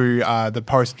 days into the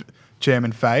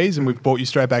post-chairman phase, and we've brought you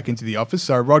straight back into the office.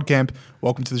 So Rod Kemp,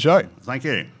 welcome to the show. Thank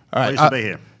you. All right, Pleased to be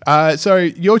here. So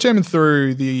you're chairman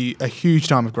through a huge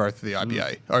time of growth of the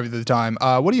IPA over the time.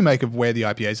 What do you make of where the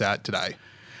IPA is at today?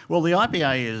 Well, the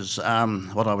IPA is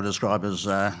what I would describe as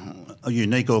a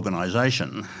unique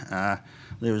organisation.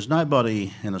 There is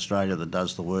nobody in Australia that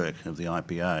does the work of the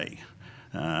IPA.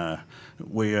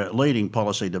 We're leading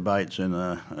policy debates in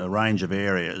a range of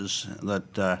areas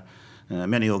that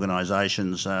many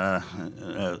organisations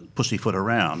pussyfoot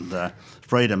around.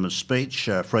 Freedom of speech,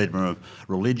 freedom of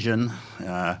religion,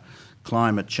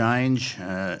 climate change,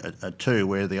 are 2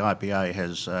 where the IPA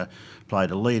has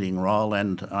played a leading role,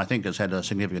 and I think has had a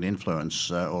significant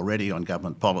influence already on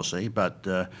government policy, but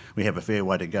we have a fair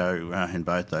way to go in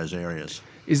both those areas.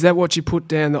 Is that what you put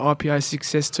down the IPA's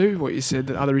success to? What you said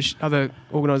that other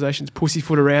organisations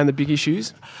pussyfoot around the big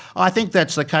issues? I think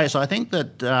that's the case. I think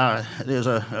that there's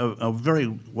a very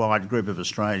wide group of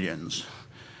Australians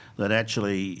that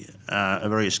actually are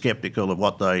very sceptical of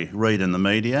what they read in the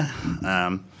media.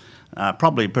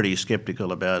 Probably pretty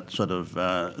sceptical about sort of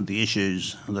the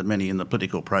issues that many in the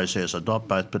political process adopt,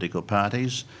 both political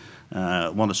parties.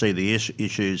 Want to see the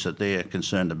issues that they're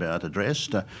concerned about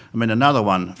addressed. I mean, another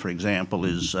one, for example,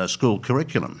 is school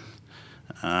curriculum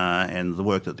and the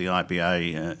work that the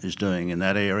IPA is doing in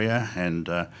that area, and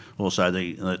also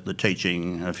the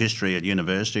teaching of history at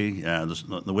university.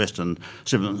 The Western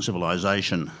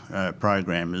Civilisation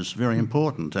program is very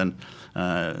important, and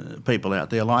people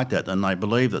out there like that, and they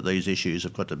believe that these issues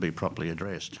have got to be properly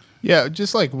addressed. Yeah,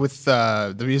 just like with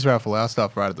the Israel Folau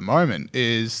stuff right at the moment,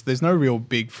 is there's no real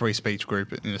big free speech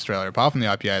group in Australia apart from the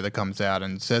IPA that comes out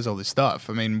and says all this stuff.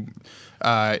 I mean,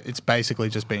 it's basically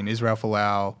just been Israel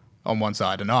Folau on one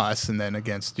side and us, and then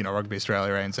against Rugby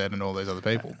Australia, ANZ, and all those other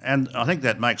people. And I think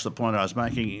that makes the point I was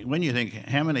making. When you think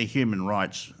how many human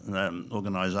rights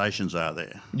organisations are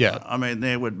there? Yeah. I mean,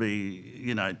 there would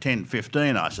be 10,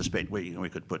 15, I suspect we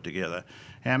could put together.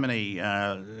 How many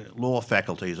law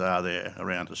faculties are there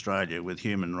around Australia with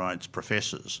human rights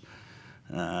professors?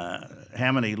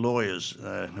 How many lawyers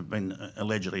have been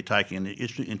allegedly taking an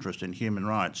interest in human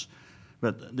rights?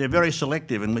 but they're very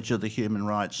selective in which of the human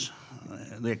rights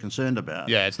they're concerned about.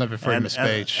 Yeah, it's never freedom of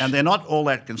speech. And they're not all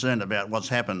that concerned about what's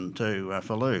happened to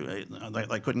Fallu.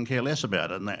 They couldn't care less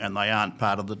about it, and they aren't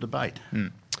part of the debate.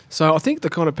 So I think the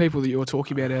kind of people that you're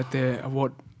talking about out there are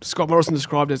what Scott Morrison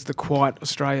described as the quiet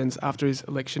Australians after his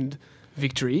election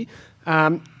victory.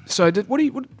 What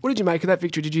did you make of that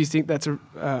victory? Did you think that's an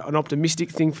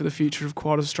optimistic thing for the future of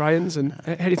quiet Australians, and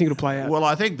how do you think it'll play out? Well,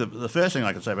 I think the first thing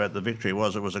I could say about the victory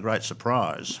was it was a great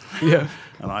surprise. Yeah.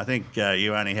 And I think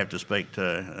you only have to speak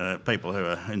to people who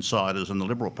are insiders in the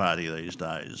Liberal Party these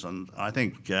days. And I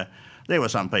think there were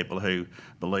some people who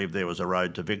believed there was a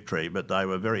road to victory, but they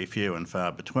were very few and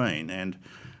far between. And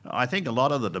I think a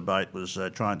lot of the debate was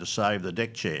trying to save the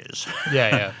deck chairs.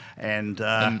 Yeah. and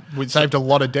we saved a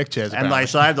lot to deck chairs. And they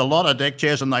saved a lot of deck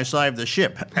chairs, and they saved the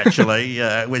ship, actually,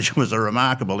 which was a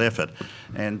remarkable effort.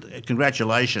 And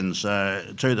congratulations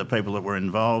to the people that were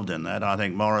involved in that. I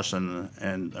think Morrison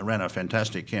ran a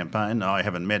fantastic campaign. I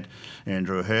haven't met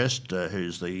Andrew Hurst,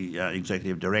 who's the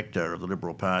executive director of the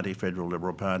Liberal Party, Federal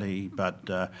Liberal Party, but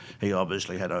he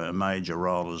obviously had a major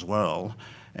role as well.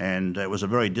 And it was a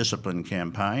very disciplined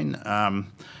campaign.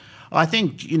 I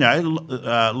think,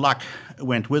 luck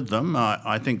went with them.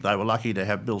 I think they were lucky to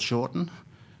have Bill Shorten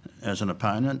as an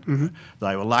opponent. Mm-hmm.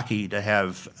 They were lucky to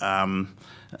have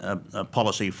a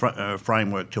policy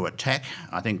framework to attack.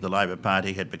 I think the Labor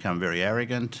Party had become very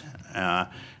arrogant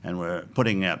and were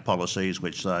putting out policies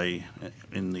which they,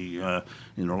 in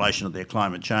relation to their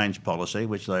climate change policy,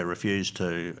 which they refused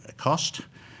to cost.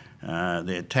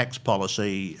 Their tax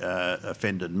policy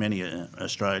offended many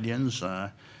Australians.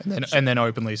 And then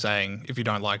openly saying, if you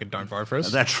don't like it, don't vote for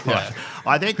us. That's right. Yeah.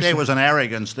 I think there was an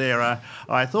arrogance there.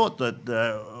 I thought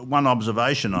that one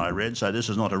observation I read, so this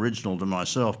is not original to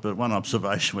myself, but one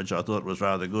observation which I thought was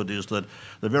rather good is that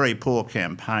the very poor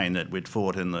campaign that we'd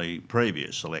fought in the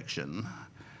previous election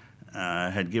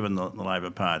had given the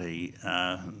Labor Party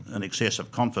an excess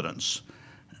of confidence.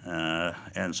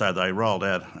 And so they rolled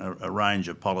out a range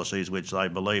of policies which they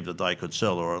believed that they could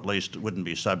sell, or at least wouldn't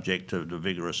be subject to the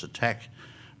vigorous attack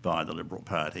by the Liberal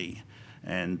Party.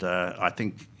 And I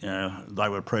think they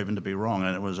were proven to be wrong,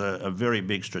 and it was a very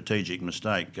big strategic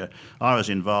mistake. I was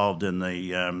involved in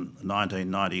the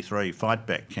 1993 Fight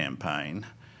Back campaign,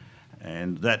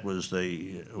 and that was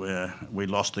where we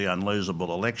lost the unlosable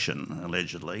election,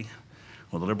 allegedly.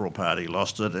 Well, the Liberal Party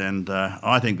lost it, and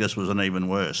I think this was an even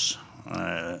worse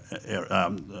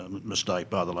mistake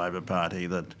by the Labor Party,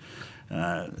 that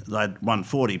they'd won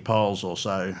 40 polls or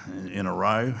so in a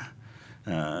row.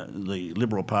 The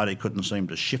Liberal Party couldn't seem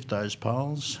to shift those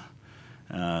polls.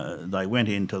 They went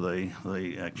into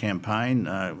the campaign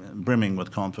brimming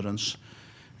with confidence,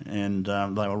 and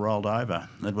they were rolled over.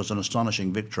 It was an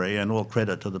astonishing victory, and all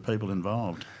credit to the people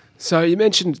involved. So you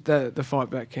mentioned the Fight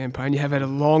Back campaign. You have had a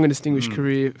long and distinguished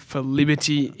career for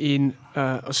liberty in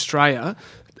Australia.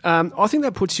 I think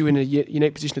that puts you in a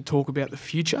unique position to talk about the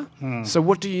future. So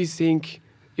what do you think,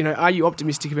 are you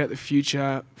optimistic about the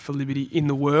future for liberty in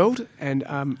the world? And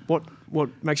what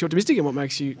makes you optimistic and what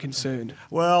makes you concerned?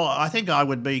 Well, I think I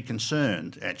would be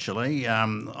concerned, actually.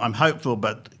 I'm hopeful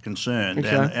but concerned.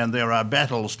 Okay. And there are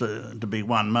battles to be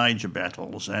won, major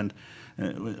battles. And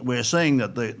we're seeing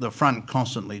that the front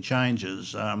constantly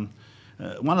changes.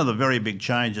 One of the very big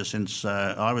changes since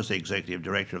I was the executive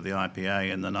director of the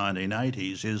IPA in the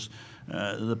 1980s is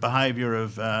the behaviour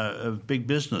of big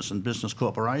business and business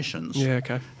corporations. Yeah,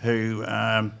 okay. Who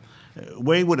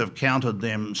we would have counted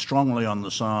them strongly on the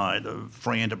side of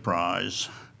free enterprise,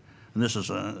 and this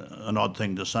is an odd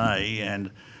thing to say,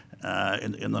 and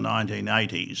in the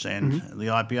 1980s, and the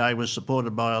IPA was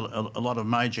supported by a lot of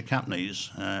major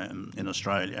companies in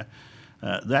Australia.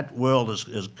 That world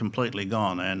is completely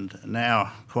gone, and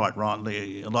now, quite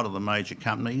rightly, a lot of the major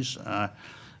companies are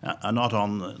not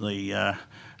on the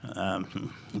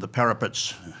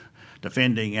parapets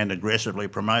defending and aggressively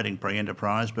promoting free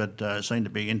enterprise, but seem to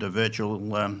be into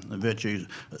virtue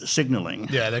signalling.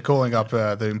 Yeah, they're calling up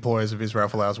the employers of Israel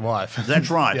Folau's wife. That's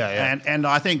right. Yeah. And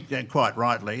I think that quite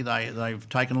rightly they've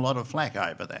taken a lot of flack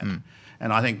over that.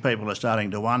 And I think people are starting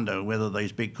to wonder whether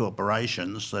these big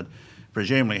corporations that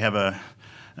presumably have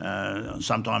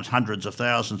sometimes hundreds of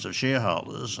thousands of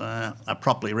shareholders are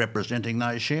properly representing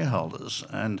those shareholders.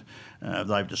 And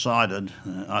they've decided,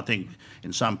 I think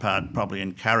in some part probably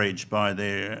encouraged by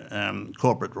their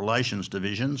corporate relations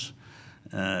divisions,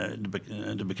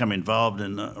 to become involved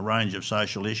in a range of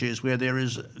social issues where there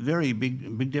is very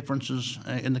big differences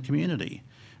in the community.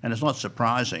 And it's not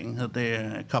surprising that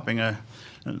they're copping a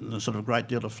sort of great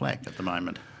deal of flack at the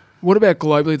moment. What about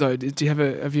globally, though? Do you have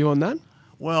a view on that?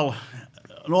 Well,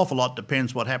 an awful lot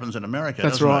depends what happens in America.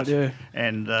 That's doesn't right, it? yeah.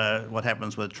 And what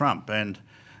happens with Trump. And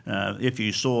if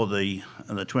you saw the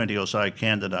 20 or so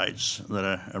candidates that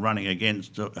are running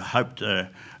against, hope to,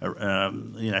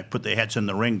 put their hats in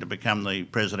the ring to become the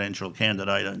presidential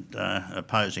candidate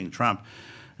opposing Trump,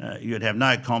 you'd have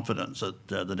no confidence that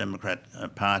the Democrat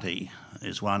Party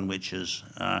is one which is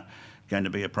going to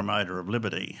be a promoter of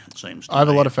liberty, it seems to me. I have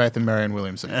a lot of faith in Marianne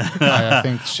Williamson. I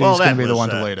think she's going to be the one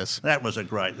to lead us. That was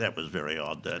very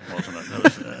odd, that, wasn't it? That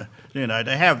was,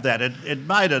 to have that, it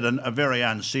made it a very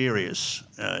unserious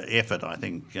effort, I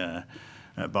think,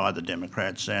 by the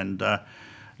Democrats. And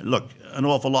look, an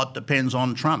awful lot depends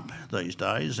on Trump these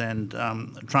days, and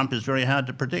Trump is very hard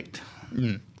to predict.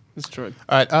 That's true.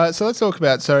 All right, so let's talk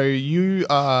about, so you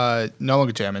are no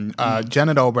longer chairman.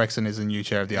 Janet Albrechtsen is the new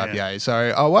chair of the IPA.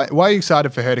 So why are you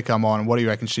excited for her to come on? What do you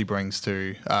reckon she brings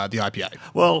to the IPA?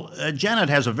 Well, Janet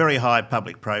has a very high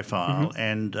public profile,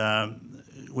 and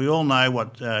we all know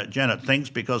what Janet thinks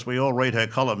because we all read her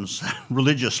columns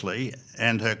religiously,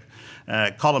 and her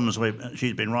columns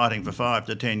she's been writing for 5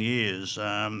 to 10 years,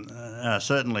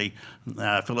 certainly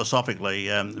philosophically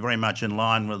very much in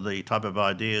line with the type of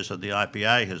ideas that the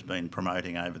IPA has been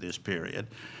promoting over this period.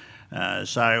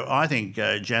 So I think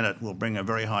Janet will bring a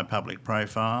very high public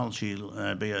profile.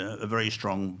 She'll be a very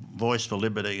strong voice for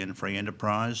liberty and free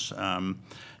enterprise.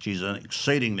 She's an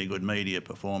exceedingly good media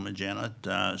performer, Janet.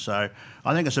 So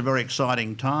I think it's a very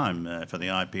exciting time for the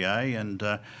IPA,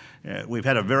 and we've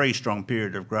had a very strong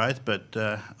period of growth, but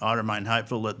I remain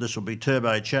hopeful that this will be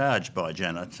turbocharged by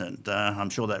Janet, and I'm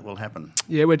sure that will happen.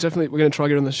 Yeah, we're going to try to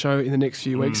get her on the show in the next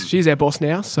few weeks. She's our boss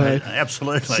now, so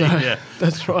absolutely, so, yeah,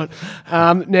 that's right.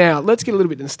 Now let's get a little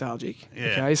bit nostalgic. Yeah.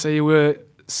 Okay, so you were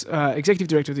executive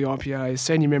director of the IPA,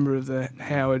 senior member of the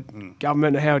Howard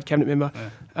government, a Howard cabinet member,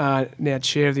 now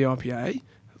chair of the IPA.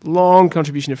 Long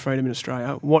contribution to freedom in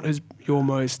Australia. What is your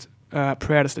most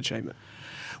proudest achievement?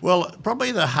 Well,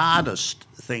 probably the hardest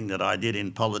thing that I did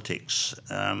in politics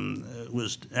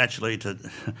was actually to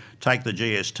take the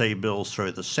GST bills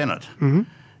through the Senate.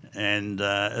 And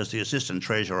as the Assistant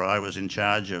Treasurer, I was in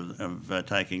charge of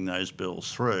taking those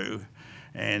bills through.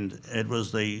 And it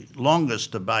was the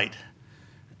longest debate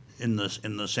in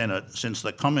the Senate since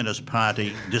the Communist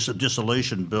Party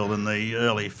dissolution bill in the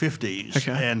early 50s.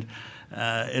 Okay. And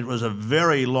it was a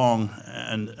very long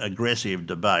and aggressive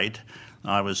debate.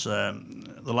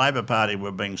 The Labor Party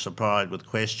were being supplied with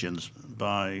questions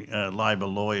by Labor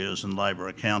lawyers and Labor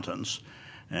accountants,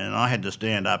 and I had to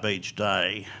stand up each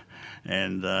day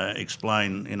and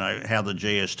explain, how the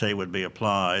GST would be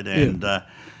applied. And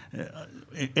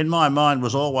in my mind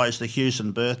was always the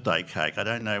Hewson birthday cake. I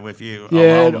don't know if you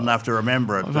are old enough to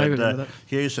remember it, but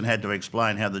Hewson had to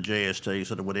explain how the GST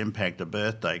sort of would impact a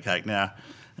birthday cake. Now,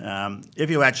 if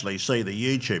you actually see the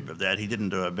YouTube of that, he didn't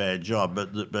do a bad job,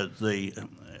 but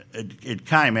it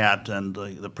came out, and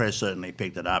the press certainly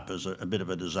picked it up as a bit of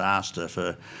a disaster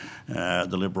for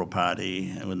the Liberal Party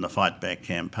in the Fight Back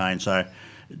campaign. So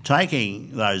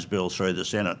taking those bills through the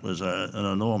Senate was an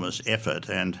enormous effort,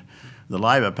 and the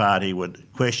Labor Party would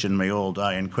question me all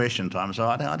day in question time. So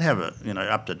I'd have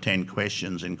up to 10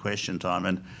 questions in question time,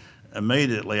 and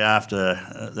immediately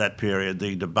after that period,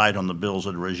 the debate on the bills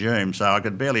had resumed, so I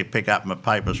could barely pick up my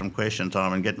papers from question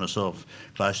time and get myself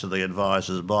close to the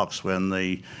advisor's box when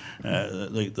the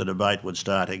debate would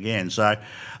start again. So,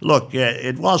 look,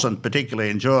 it wasn't particularly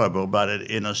enjoyable, but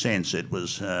in a sense it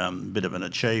was a bit of an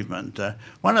achievement.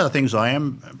 One of the things I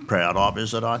am proud of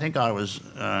is that I think I was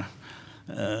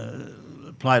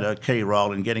played a key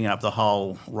role in getting up the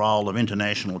whole role of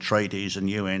international treaties and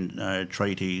UN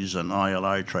treaties and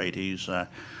ILO treaties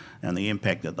and the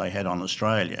impact that they had on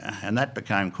Australia. And that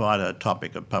became quite a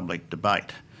topic of public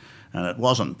debate. And it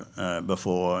wasn't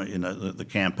before the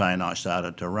campaign I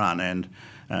started to run. And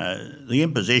the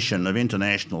imposition of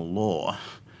international law,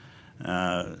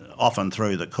 often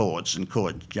through the courts and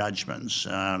court judgments,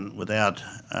 without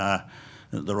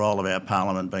the role of our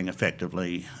parliament being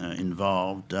effectively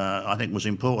involved, I think was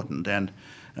important. And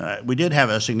we did have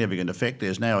a significant effect.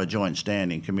 There's now a joint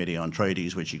standing committee on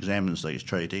treaties which examines these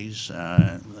treaties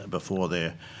before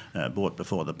they're brought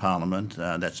before the parliament.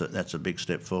 That's a big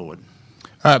step forward.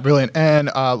 All right, brilliant. And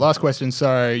last question.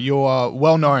 So you're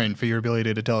well known for your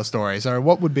ability to tell a story. So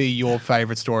what would be your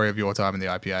favourite story of your time in the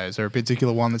IPA? Is there a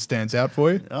particular one that stands out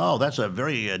for you? Oh, that's a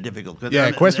very difficult question. Yeah,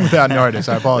 question without notice.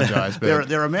 I apologise.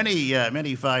 There are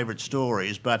many favourite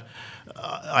stories, but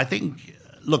I think,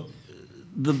 look,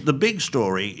 the big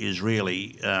story is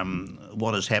really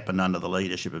what has happened under the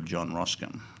leadership of John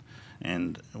Roskin.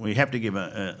 And we have to give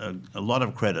a lot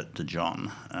of credit to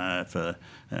John for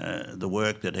the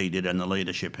work that he did and the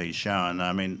leadership he's shown.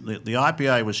 I mean, the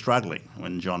IPA was struggling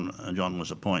when John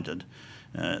was appointed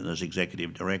as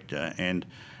executive director, and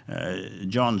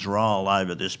John's role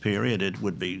over this period, it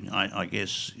would be, I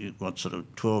guess, what, sort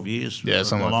of 12 years? Yeah,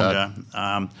 something longer. like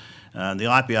that. The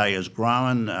IPA has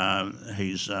grown.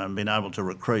 He's been able to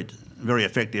recruit very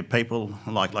effective people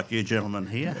like you gentlemen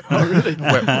here. Oh, really?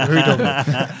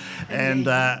 And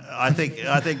I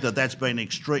think that's been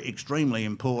extremely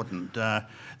important. The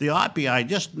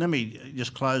IPA, let me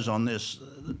close on this.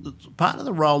 Part of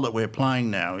the role that we're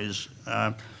playing now is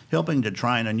helping to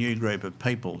train a new group of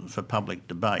people for public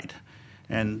debate.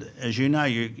 And as you know,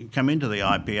 you come into the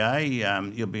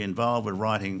IPA, you'll be involved with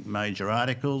writing major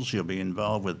articles, you'll be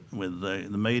involved with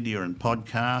the media and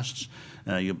podcasts,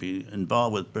 you'll be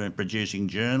involved with producing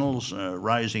journals,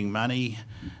 raising money,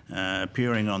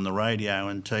 appearing on the radio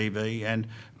and TV, and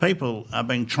people are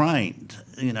being trained,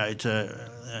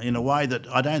 in a way that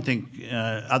I don't think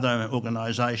other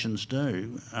organisations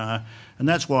do, and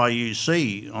that's why you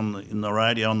see on the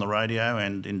radio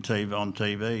and on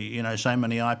TV, so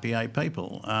many IPA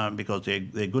people because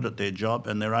they're good at their job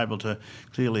and they're able to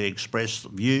clearly express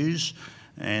views,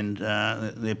 and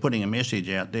they're putting a message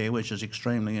out there which is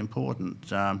extremely important.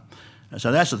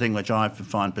 So that's the thing which I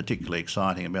find particularly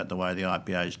exciting about the way the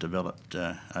IPA has developed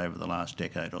over the last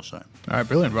decade or so. All right,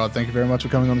 brilliant, Rod. Thank you very much for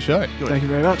coming on the show. Good. Thank you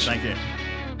very much. Thank you.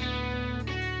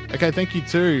 Okay, thank you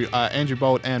to Andrew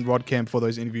Bolt and Rod Kemp for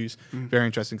those interviews. Very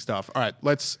interesting stuff. All right,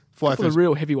 let's fly For through. the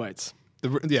real heavyweights.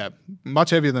 Much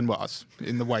heavier than us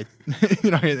in the weight,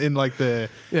 in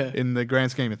the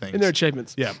grand scheme of things. In their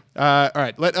achievements. Yeah. All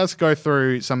right, let us go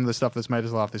through some of the stuff that's made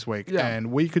us laugh this week. Yeah.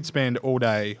 And we could spend all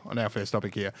day on our first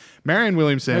topic here. Marianne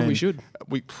Williamson. Maybe we should.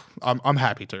 I'm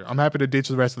happy to. I'm happy to ditch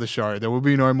the rest of the show. There will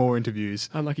be no more interviews.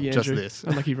 Unlucky Andrew. Just this.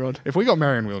 Unlucky Rod. If we got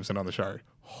Marianne Williamson on the show,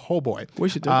 oh boy. We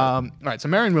should do that. All right, so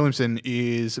Marianne Williamson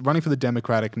is running for the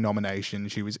Democratic nomination.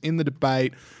 She was in the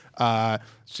debate.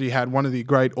 She had one of the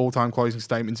great all-time closing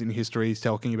statements in history,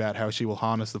 talking about how she will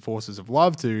harness the forces of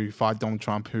love to fight Donald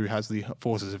Trump, who has the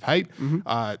forces of hate.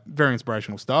 Very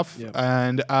inspirational stuff. Yep.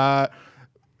 And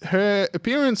her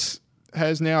appearance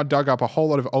has now dug up a whole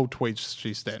lot of old tweets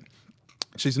she's said.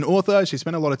 She's an author. She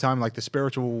spent a lot of time like the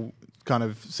spiritual kind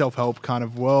of self-help kind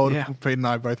of world. Yeah. Pete and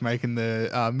I are both making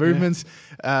the movements.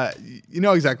 You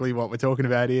know exactly what we're talking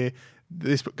about here.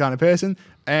 This kind of person,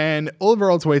 and all of her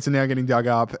old tweets are now getting dug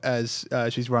up as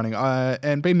she's running.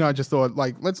 And Pete and I just thought,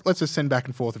 like, let's just send back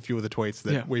and forth a few of the tweets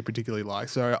that we particularly like.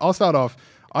 So I'll start off.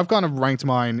 I've kind of ranked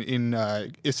mine in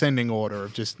ascending order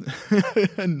of just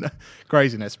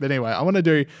craziness. But anyway, I want to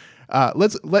do.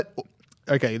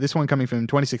 Okay, this one coming from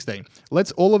 2016.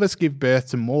 Let's all of us give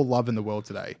birth to more love in the world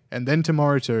today, and then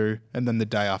tomorrow too, and then the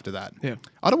day after that. Yeah.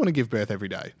 I don't want to give birth every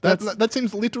day. That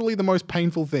seems literally the most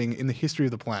painful thing in the history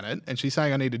of the planet, and she's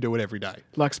saying I need to do it every day.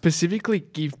 Like specifically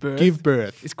give birth. Give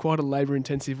birth. Is quite a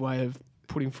labour-intensive way of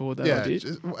putting forward that idea.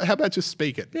 How about just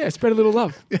speak it? Yeah, spread a little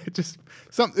love. Yeah, there's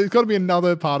got to be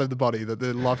another part of the body that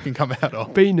the love can come out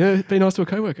of. Be nice to a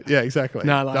coworker. Yeah, exactly.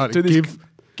 No, do this.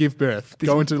 Give birth.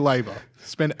 Go into labour.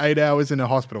 Spend 8 hours in a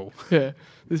hospital. Yeah,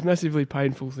 this massively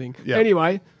painful thing. Yeah.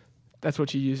 Anyway, that's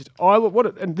what she used.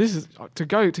 And this is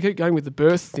to keep going with the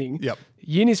birth thing. Yep.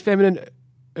 Yin is feminine,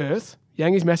 earth.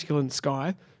 Yang is masculine,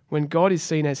 sky. When God is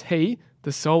seen as he,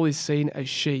 the soul is seen as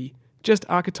she. Just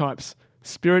archetypes.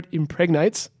 Spirit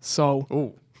impregnates soul.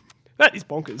 Ooh, that is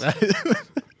bonkers.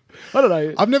 I don't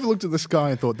know. I've never looked at the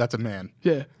sky and thought that's a man.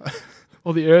 Yeah.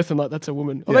 Or the earth and like that's a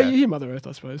woman. Although Yeah. you hear Mother Earth,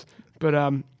 I suppose. But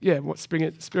what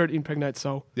spirit impregnates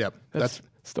soul. Yep.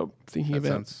 Stop thinking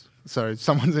about So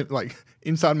someone's like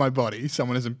inside my body.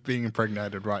 Someone is being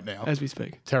impregnated right now. as we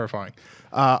speak. Terrifying.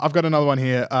 I've got another one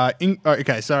here.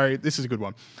 Okay, sorry, this is a good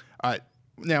one. All right.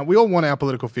 Now, we all want our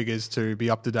political figures to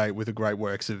be up to date with the great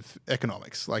works of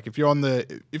economics. Like if you're on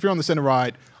the centre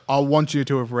right, I want you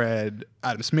to have read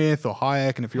Adam Smith or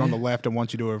Hayek, and if you're on the left, I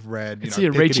want you to have read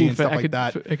You're Piketty reaching and for, stuff like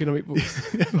that. for economic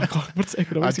books. Oh my God, what's I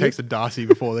economics? texted Darcy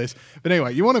before this. But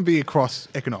anyway, you want to be across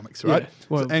economics, right? Yeah,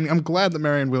 well- And I'm glad that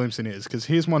Marianne Williamson is, because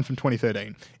here's one from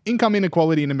 2013. Income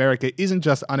inequality in America isn't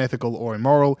just unethical or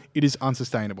immoral, it is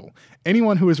unsustainable.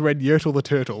 Anyone who has read Yertle the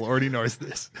Turtle already knows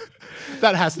this.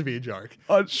 That has to be a joke.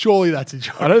 Surely that's a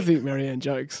joke. I don't think Marianne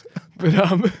jokes. But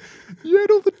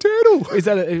Yertle the Turtle! is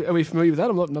that are we familiar with that?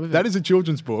 I'm not. That is a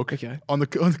children's book Okay. on the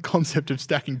concept of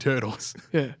stacking turtles.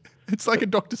 Yeah. It's like a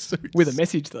Dr. Seuss. With a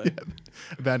message though.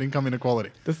 About income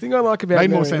inequality. The thing I like about Made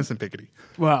more Marianne- sense than Piketty.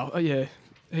 Wow. Yeah.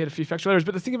 He had a few factual errors,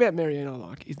 but the thing about Marianne I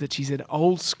like is that she's an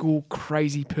old school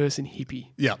crazy person hippie.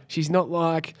 Yeah. She's not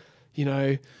like, You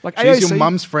know, like She's AOC, your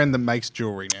mum's friend that makes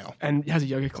jewelry now. and has a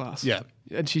yoga class. Yeah.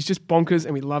 And she's just bonkers,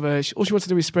 and we love her. All she wants to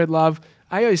do is spread love.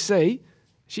 AOC,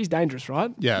 she's dangerous,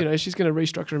 right? Yeah. You know, she's going to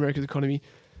restructure America's economy.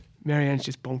 Marianne's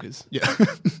just bonkers. Yeah.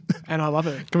 And I love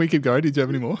her. Can we keep going? Did you have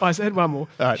any more? I said one more.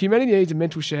 All right. Humanity needs a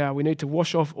mental shower. We need to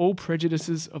wash off all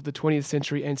prejudices of the 20th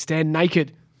century and stand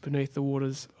naked beneath the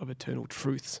waters of eternal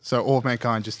truths. So all of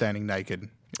mankind just standing naked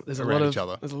around each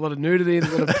other. There's a lot of nudity,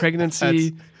 there's a lot of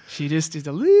pregnancy. She just is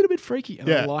a little bit freaky,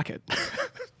 and I like it.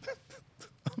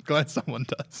 I'm glad someone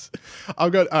does.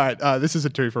 I've got, all right, this is a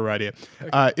 2 for radio.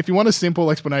 Okay. If you want a simple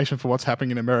explanation for what's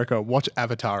happening in America, watch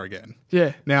Avatar again.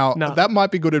 Yeah. Now, that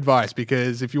might be good advice,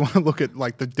 because if you want to look at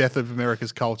like the death of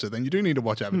America's culture, then you do need to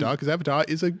watch Avatar, because Avatar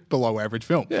is a below average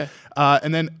film. Yeah.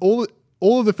 And then all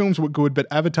of the films were good, but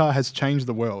Avatar has changed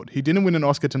the world. He didn't win an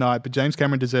Oscar tonight, but James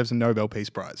Cameron deserves a Nobel Peace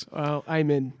Prize. Well,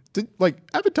 amen.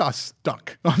 Avatar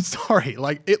stunk. I'm sorry.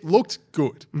 Like, it looked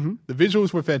good. Mm-hmm. The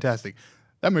visuals were fantastic.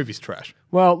 That movie's trash.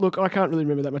 Well, look, I can't really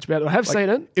remember that much about it. I have seen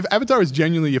it. If Avatar is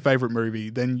genuinely your favorite movie,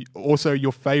 then also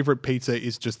your favorite pizza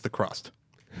is just the crust.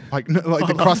 Like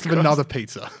the crust of another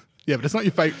pizza. Yeah, but it's not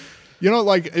your favorite. You know,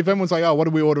 like, if everyone's like, oh, what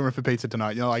are we ordering for pizza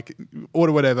tonight? You know, like,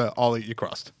 order whatever, I'll eat your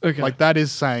crust. Okay. Like, that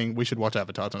is saying we should watch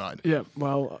Avatar tonight. Yeah,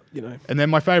 well, you know. And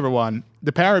then my favorite one,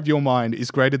 the power of your mind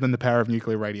is greater than the power of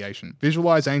nuclear radiation.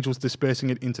 Visualize angels dispersing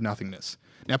it into nothingness.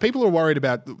 Now, people are worried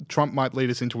about Trump might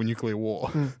lead us into a nuclear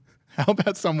war. How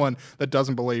about someone that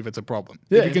doesn't believe it's a problem?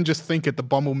 Yeah. If you can just think it, the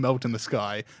bomb will melt in the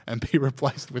sky and be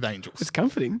replaced with angels. It's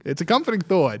comforting. It's a comforting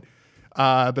thought.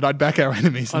 But I'd back our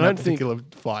enemies in that particular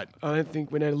fight. I don't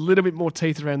think we need a little bit more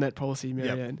teeth around that policy,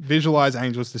 Marianne. Visualize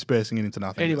angels dispersing it into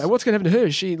nothing. Anyway, what's going to happen to her?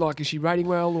 Is she rating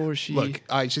well, or is she... Look,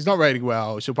 she's not rating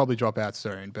well. She'll probably drop out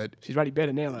soon, but... She's rating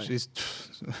better now, though.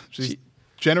 She's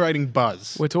generating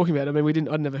buzz. We're talking about it. I mean,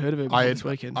 I'd never heard of her before this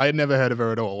weekend. I had never heard of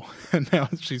her at all, and now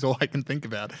she's all I can think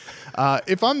about.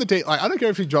 If I'm the team... I don't care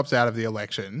if she drops out of the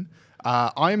election.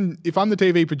 If I'm the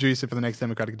TV producer for the next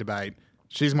Democratic debate...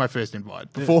 She's my first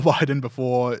invite. Before Biden,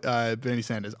 before Bernie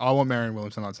Sanders. I want Marianne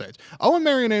Williamson on stage. I want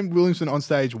Marianne Williamson on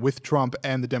stage with Trump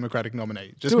and the Democratic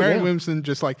nominee. Just Marianne Williamson,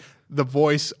 just like the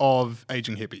voice of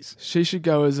aging hippies. She should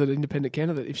go as an independent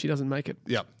candidate if she doesn't make it.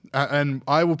 Yeah. And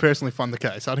I will personally fund the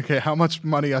case. I don't care how much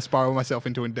money I spiral myself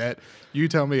into in debt. You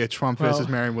tell me a Trump versus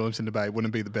Marianne Williamson debate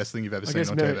wouldn't be the best thing you've ever seen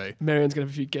on TV. Marianne's going to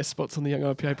have a few guest spots on the Young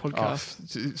IPA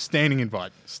podcast. Standing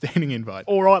invite. Standing invite.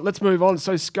 All right, let's move on.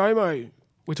 So ScoMo.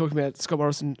 We're talking about Scott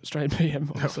Morrison, Australian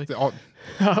PM, obviously.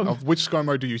 Of which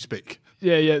ScoMo do you speak?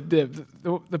 Yeah.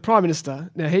 The Prime Minister.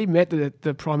 Now, he met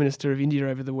the Prime Minister of India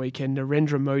over the weekend,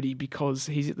 Narendra Modi, because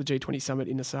he's at the G20 summit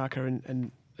in Osaka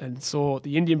and saw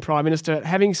the Indian Prime Minister.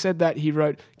 Having said that, he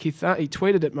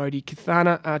tweeted at Modi,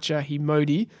 Kithana Acha Hi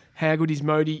Modi, how good is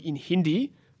Modi in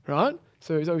Hindi, right?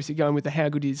 So he's obviously going with the how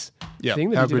good is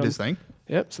thing. How good is thing.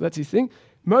 Yep, so that's his thing.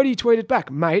 Modi tweeted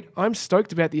back, mate, I'm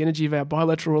stoked about the energy of our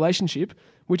bilateral relationship,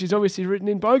 which is obviously written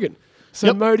in Bogan.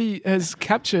 So Modi has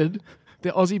captured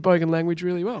the Aussie Bogan language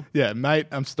really well. Yeah, mate,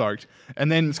 I'm stoked.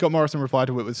 And then Scott Morrison replied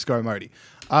to it with Sko Modi.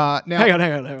 Now, hang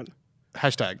on.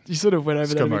 Hashtag. You sort of went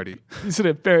over Sko Modi. You sort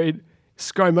of buried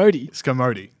Sko Modi. Sko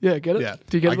Modi. Yeah, get it? Yeah.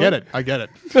 Do you get it? I get it.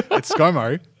 It's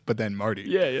ScoMo, but then Modi.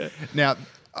 Yeah. Now,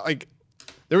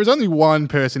 there is only one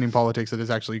person in politics that has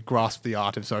actually grasped the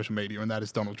art of social media, and that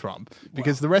is Donald Trump.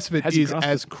 Because the rest of it is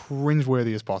as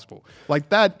cringeworthy as possible. Like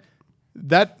that,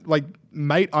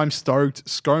 mate, I'm stoked,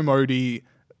 Sko Modi,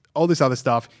 all this other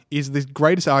stuff is the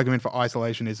greatest argument for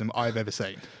isolationism I've ever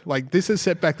seen. Like, this has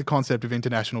set back the concept of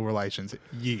international relations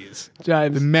years.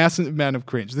 James. The massive amount of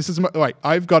cringe. This is,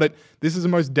 I've got it. This is the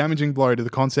most damaging blow to the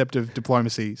concept of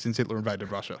diplomacy since Hitler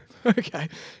invaded Russia. Okay.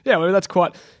 Yeah, well, that's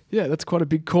quite a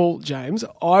big call, James.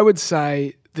 I would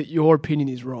say that your opinion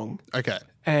is wrong. Okay.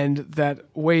 And that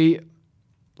we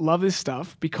love this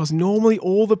stuff because normally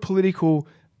all the political,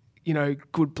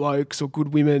 good blokes or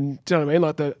good women, do you know what I mean?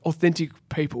 Like the authentic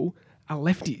people are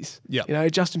lefties. Yeah.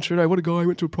 Justin Trudeau, what a guy, he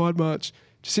went to a Pride march.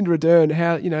 Jacinda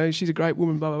Ardern, she's a great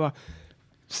woman, blah, blah, blah.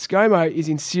 ScoMo is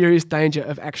in serious danger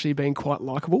of actually being quite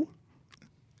likeable.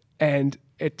 And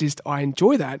I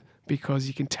enjoy that because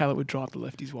you can tell it would drive the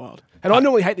lefties wild. And I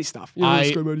normally hate this stuff.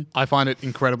 I find it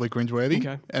incredibly cringeworthy.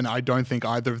 Okay. And I don't think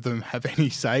either of them have any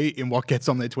say in what gets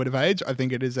on their Twitter page. I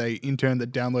think it is a intern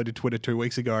that downloaded Twitter 2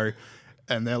 weeks ago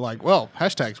and they're like, well,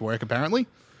 hashtags work apparently.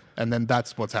 And then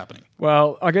that's what's happening.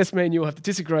 Well, I guess me and you'll have to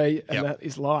disagree, and that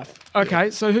is life. Okay,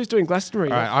 so who's doing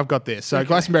Glastonbury? All right, I've got this. So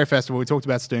Glastonbury Festival, we talked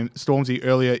about Stormzy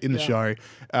earlier in the show.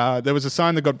 There was a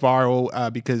sign that got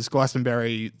viral because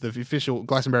Glastonbury, the official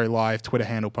Glastonbury Live Twitter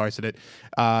handle posted it.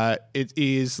 It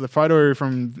is the photo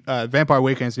from Vampire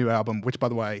Weekend's new album, which, by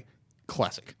the way,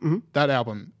 classic. Mm-hmm. That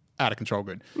album, out of control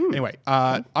good. Anyway,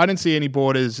 I didn't see any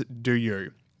borders, do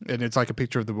you? And it's like a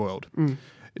picture of the world.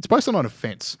 It's posted on a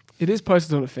fence. It is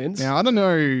posted on a fence. Now, I don't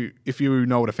know if you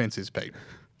know what a fence is, Pete,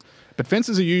 but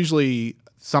fences are usually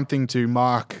something to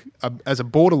mark as a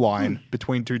borderline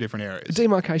between two different areas. A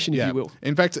demarcation, if you will.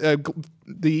 In fact,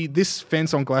 this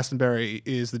fence on Glastonbury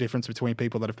is the difference between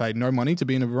people that have paid no money to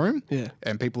be in a room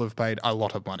and people who have paid a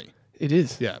lot of money. It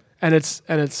is. Yeah. And it is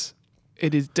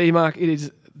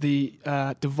the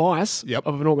device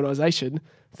of an organisation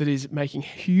that is making a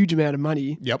huge amount of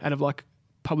money out of like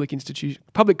public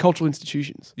cultural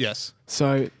institutions. Yes.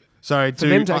 So for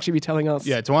them to actually be telling us...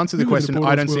 Yeah, to answer the question,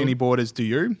 I don't see any borders, do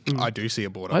you? I do see a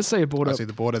border. I see a border. I see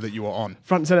the border that you are on.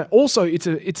 Front and centre. Also, it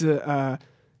is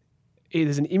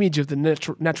an image of the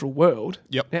natural world.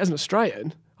 Yep. Now, as an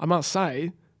Australian, I must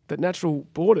say that natural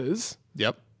borders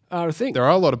are a thing. There are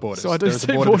a lot of borders. So I do There's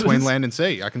see a border borders. between land and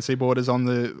sea. I can see borders on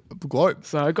the globe.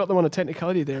 So I got them on a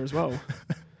technicality there as well.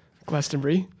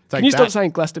 Glastonbury. Take Can you stop that.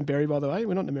 saying Glastonbury, by the way?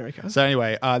 We're not in America. So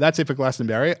anyway, that's it for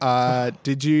Glastonbury.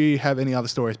 Did you have any other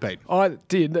stories, Pete? I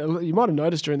did. You might have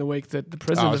noticed during the week that the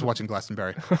president... I was watching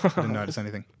Glastonbury. I didn't notice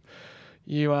anything.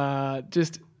 You are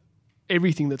just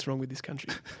everything that's wrong with this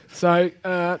country. So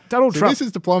Donald So Trump... this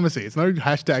is diplomacy. It's no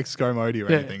hashtag ScoModi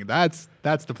or anything. That's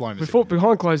diplomacy.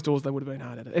 Behind closed doors, they would have been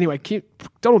hard at it. Anyway,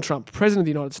 Donald Trump, President of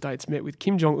the United States, met with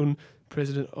Kim Jong-un,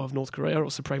 President of North Korea, or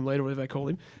Supreme Leader, whatever they call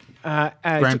him.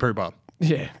 Grand Poobah.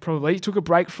 Yeah, probably. He took a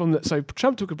break from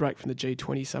Trump took a break from the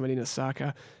G20 summit in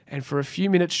Osaka and for a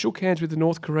few minutes shook hands with the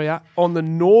North Korea on the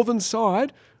northern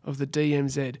side of the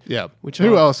DMZ. Yeah.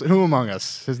 Who among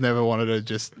us has never wanted to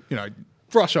just,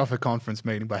 brush off a conference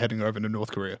meeting by heading over to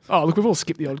North Korea? Oh, look, we've all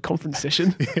skipped the old conference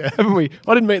session, haven't we?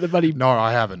 I didn't meet the bloody No,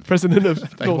 I haven't. president of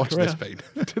They North watch Korea. this feed.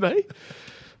 Do they?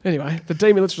 Anyway, the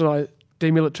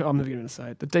I'm never going to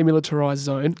say it. The demilitarized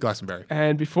zone. Glastonbury.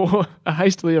 And before a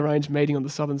hastily arranged meeting on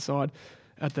the southern side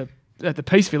at the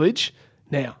Peace Village.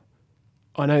 Now,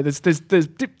 I know there's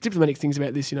diplomatic things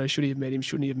about this. Should he have met him?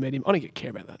 Shouldn't he have met him? I don't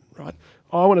care about that, right?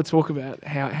 I want to talk about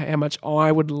how much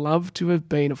I would love to have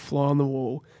been a fly on the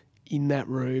wall in that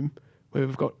room where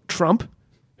we've got Trump,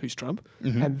 who's Trump,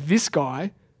 and this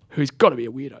guy who's got to be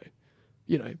a weirdo.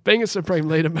 Being a supreme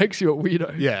leader makes you a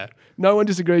weirdo. Yeah. No one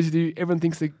disagrees with you. Everyone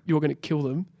thinks that you're going to kill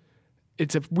them.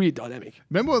 It's a weird dynamic.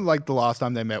 Remember when, the last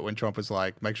time they met when Trump was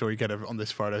like, make sure you get it on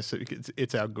this photo so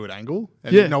it's our good angle?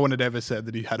 And no one had ever said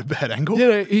that he had a bad angle?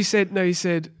 He said, make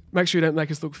sure you don't make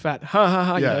us look fat. Ha, ha,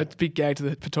 ha. Yeah. It's a big gag to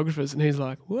the photographers. And he's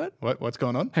like, what? What's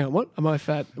going on? Hang on, what? Am I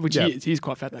fat? Which he is. He's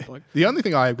quite fat, that bloke. The only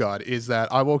thing I've got is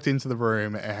that I walked into the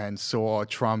room and saw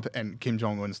Trump and Kim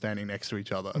Jong-un standing next to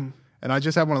each other. And I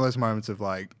just had one of those moments of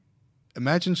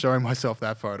imagine showing myself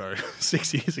that photo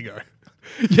 6 years ago.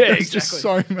 Yeah, It's just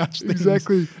so much things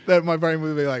that my brain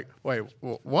would be like, wait,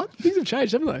 what? Things have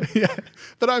changed, haven't they? Yeah.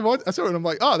 But I saw it and I'm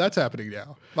like, oh, that's happening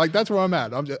now. That's where I'm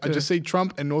at. I just see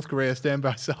Trump and North Korea stand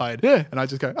by side. Yeah. And I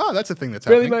just go, oh, that's a thing that's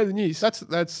Barely happening. made the news.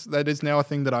 That is now a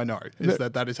thing that I know,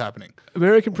 that is happening.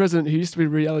 American president who used to be a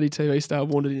reality TV star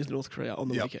wandered into North Korea on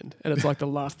the weekend. And it's the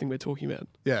last thing we're talking about.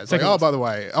 Yeah. It's by the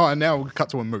way, and now we'll cut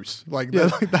to a moose.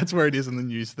 That's where it is in the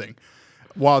news thing.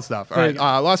 Wild stuff. All right,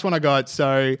 last one I got.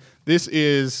 So this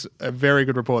is a very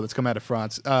good report that's come out of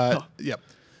France. Yep.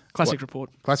 Classic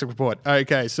report. Classic report.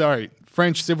 Okay, so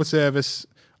French civil service,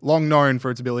 long known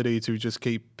for its ability to just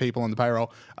keep people on the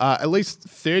payroll. At least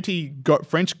 30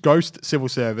 French ghost civil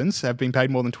servants have been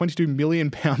paid more than £22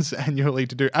 million annually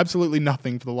to do absolutely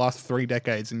nothing for the last 3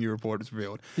 decades, a new report has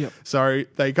revealed. Yep. So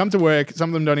they come to work. Some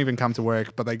of them don't even come to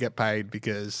work, but they get paid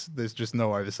because there's just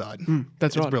no oversight.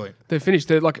 That's right. It's brilliant. They're finished.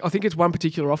 They're I think it's one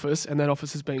particular office, and that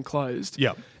office has been closed.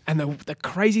 Yep. And the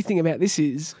crazy thing about this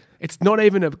is it's not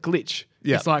even a glitch.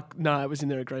 Yeah. It's no, it was in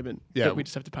their agreement. Yeah. But we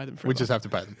just have to pay them forever. We just have to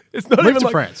pay them. It's not Move even to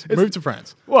France. Move to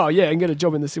France. Well, yeah, and get a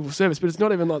job in the civil service, but it's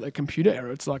not even like a computer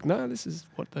error. It's no, this is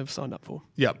what they've signed up for.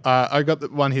 Yeah, I got the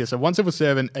one here. So one civil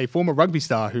servant, a former rugby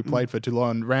star who played for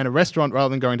Toulon, ran a restaurant rather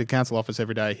than going to council office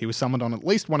every day. He was summoned on at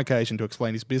least one occasion to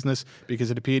explain his business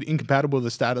because it appeared incompatible with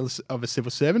the status of a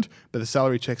civil servant, but the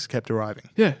salary checks kept arriving.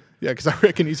 Yeah. Yeah, because I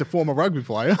reckon he's a former rugby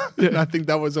player, and I think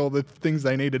that was all the things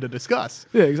they needed to discuss.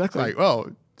 Yeah, exactly.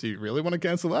 Do you really want to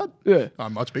cancel that? Yeah.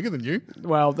 I'm much bigger than you.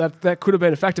 Well, that could have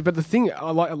been a factor, but the thing,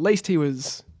 at least he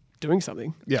was doing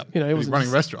something. Yeah, he was running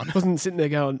a restaurant. Wasn't sitting there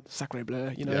going sacre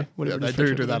bleu, whatever.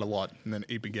 They do that a lot, and then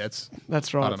it begets.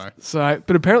 That's right. I don't know. So,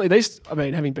 but apparently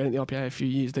having been at the IPA a few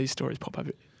years, these stories pop up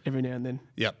every now and then.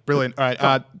 Yeah, brilliant. All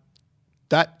right,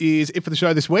 that is it for the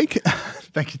show this week.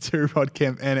 Thank you to Rod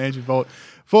Kemp and Andrew Bolt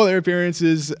for their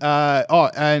appearances. We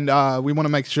want to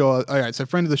make sure, all right, so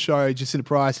friend of the show, Jacinta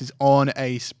Price, is on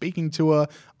a speaking tour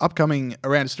upcoming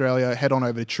around Australia. Head on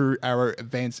over to True Arrow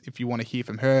Events if you want to hear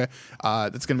from her.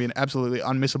 That's going to be an absolutely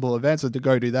unmissable event, so to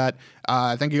go do that.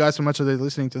 Thank you guys so much for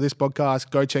listening to this podcast.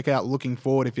 Go check out Looking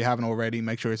Forward if you haven't already.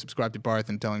 Make sure you subscribe to both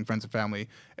and telling friends and family,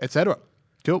 etc.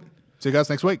 Cool. See you guys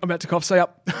next week. I'm about to cough. Stay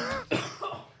up.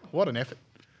 What an effort.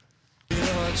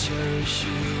 I cherish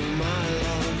you.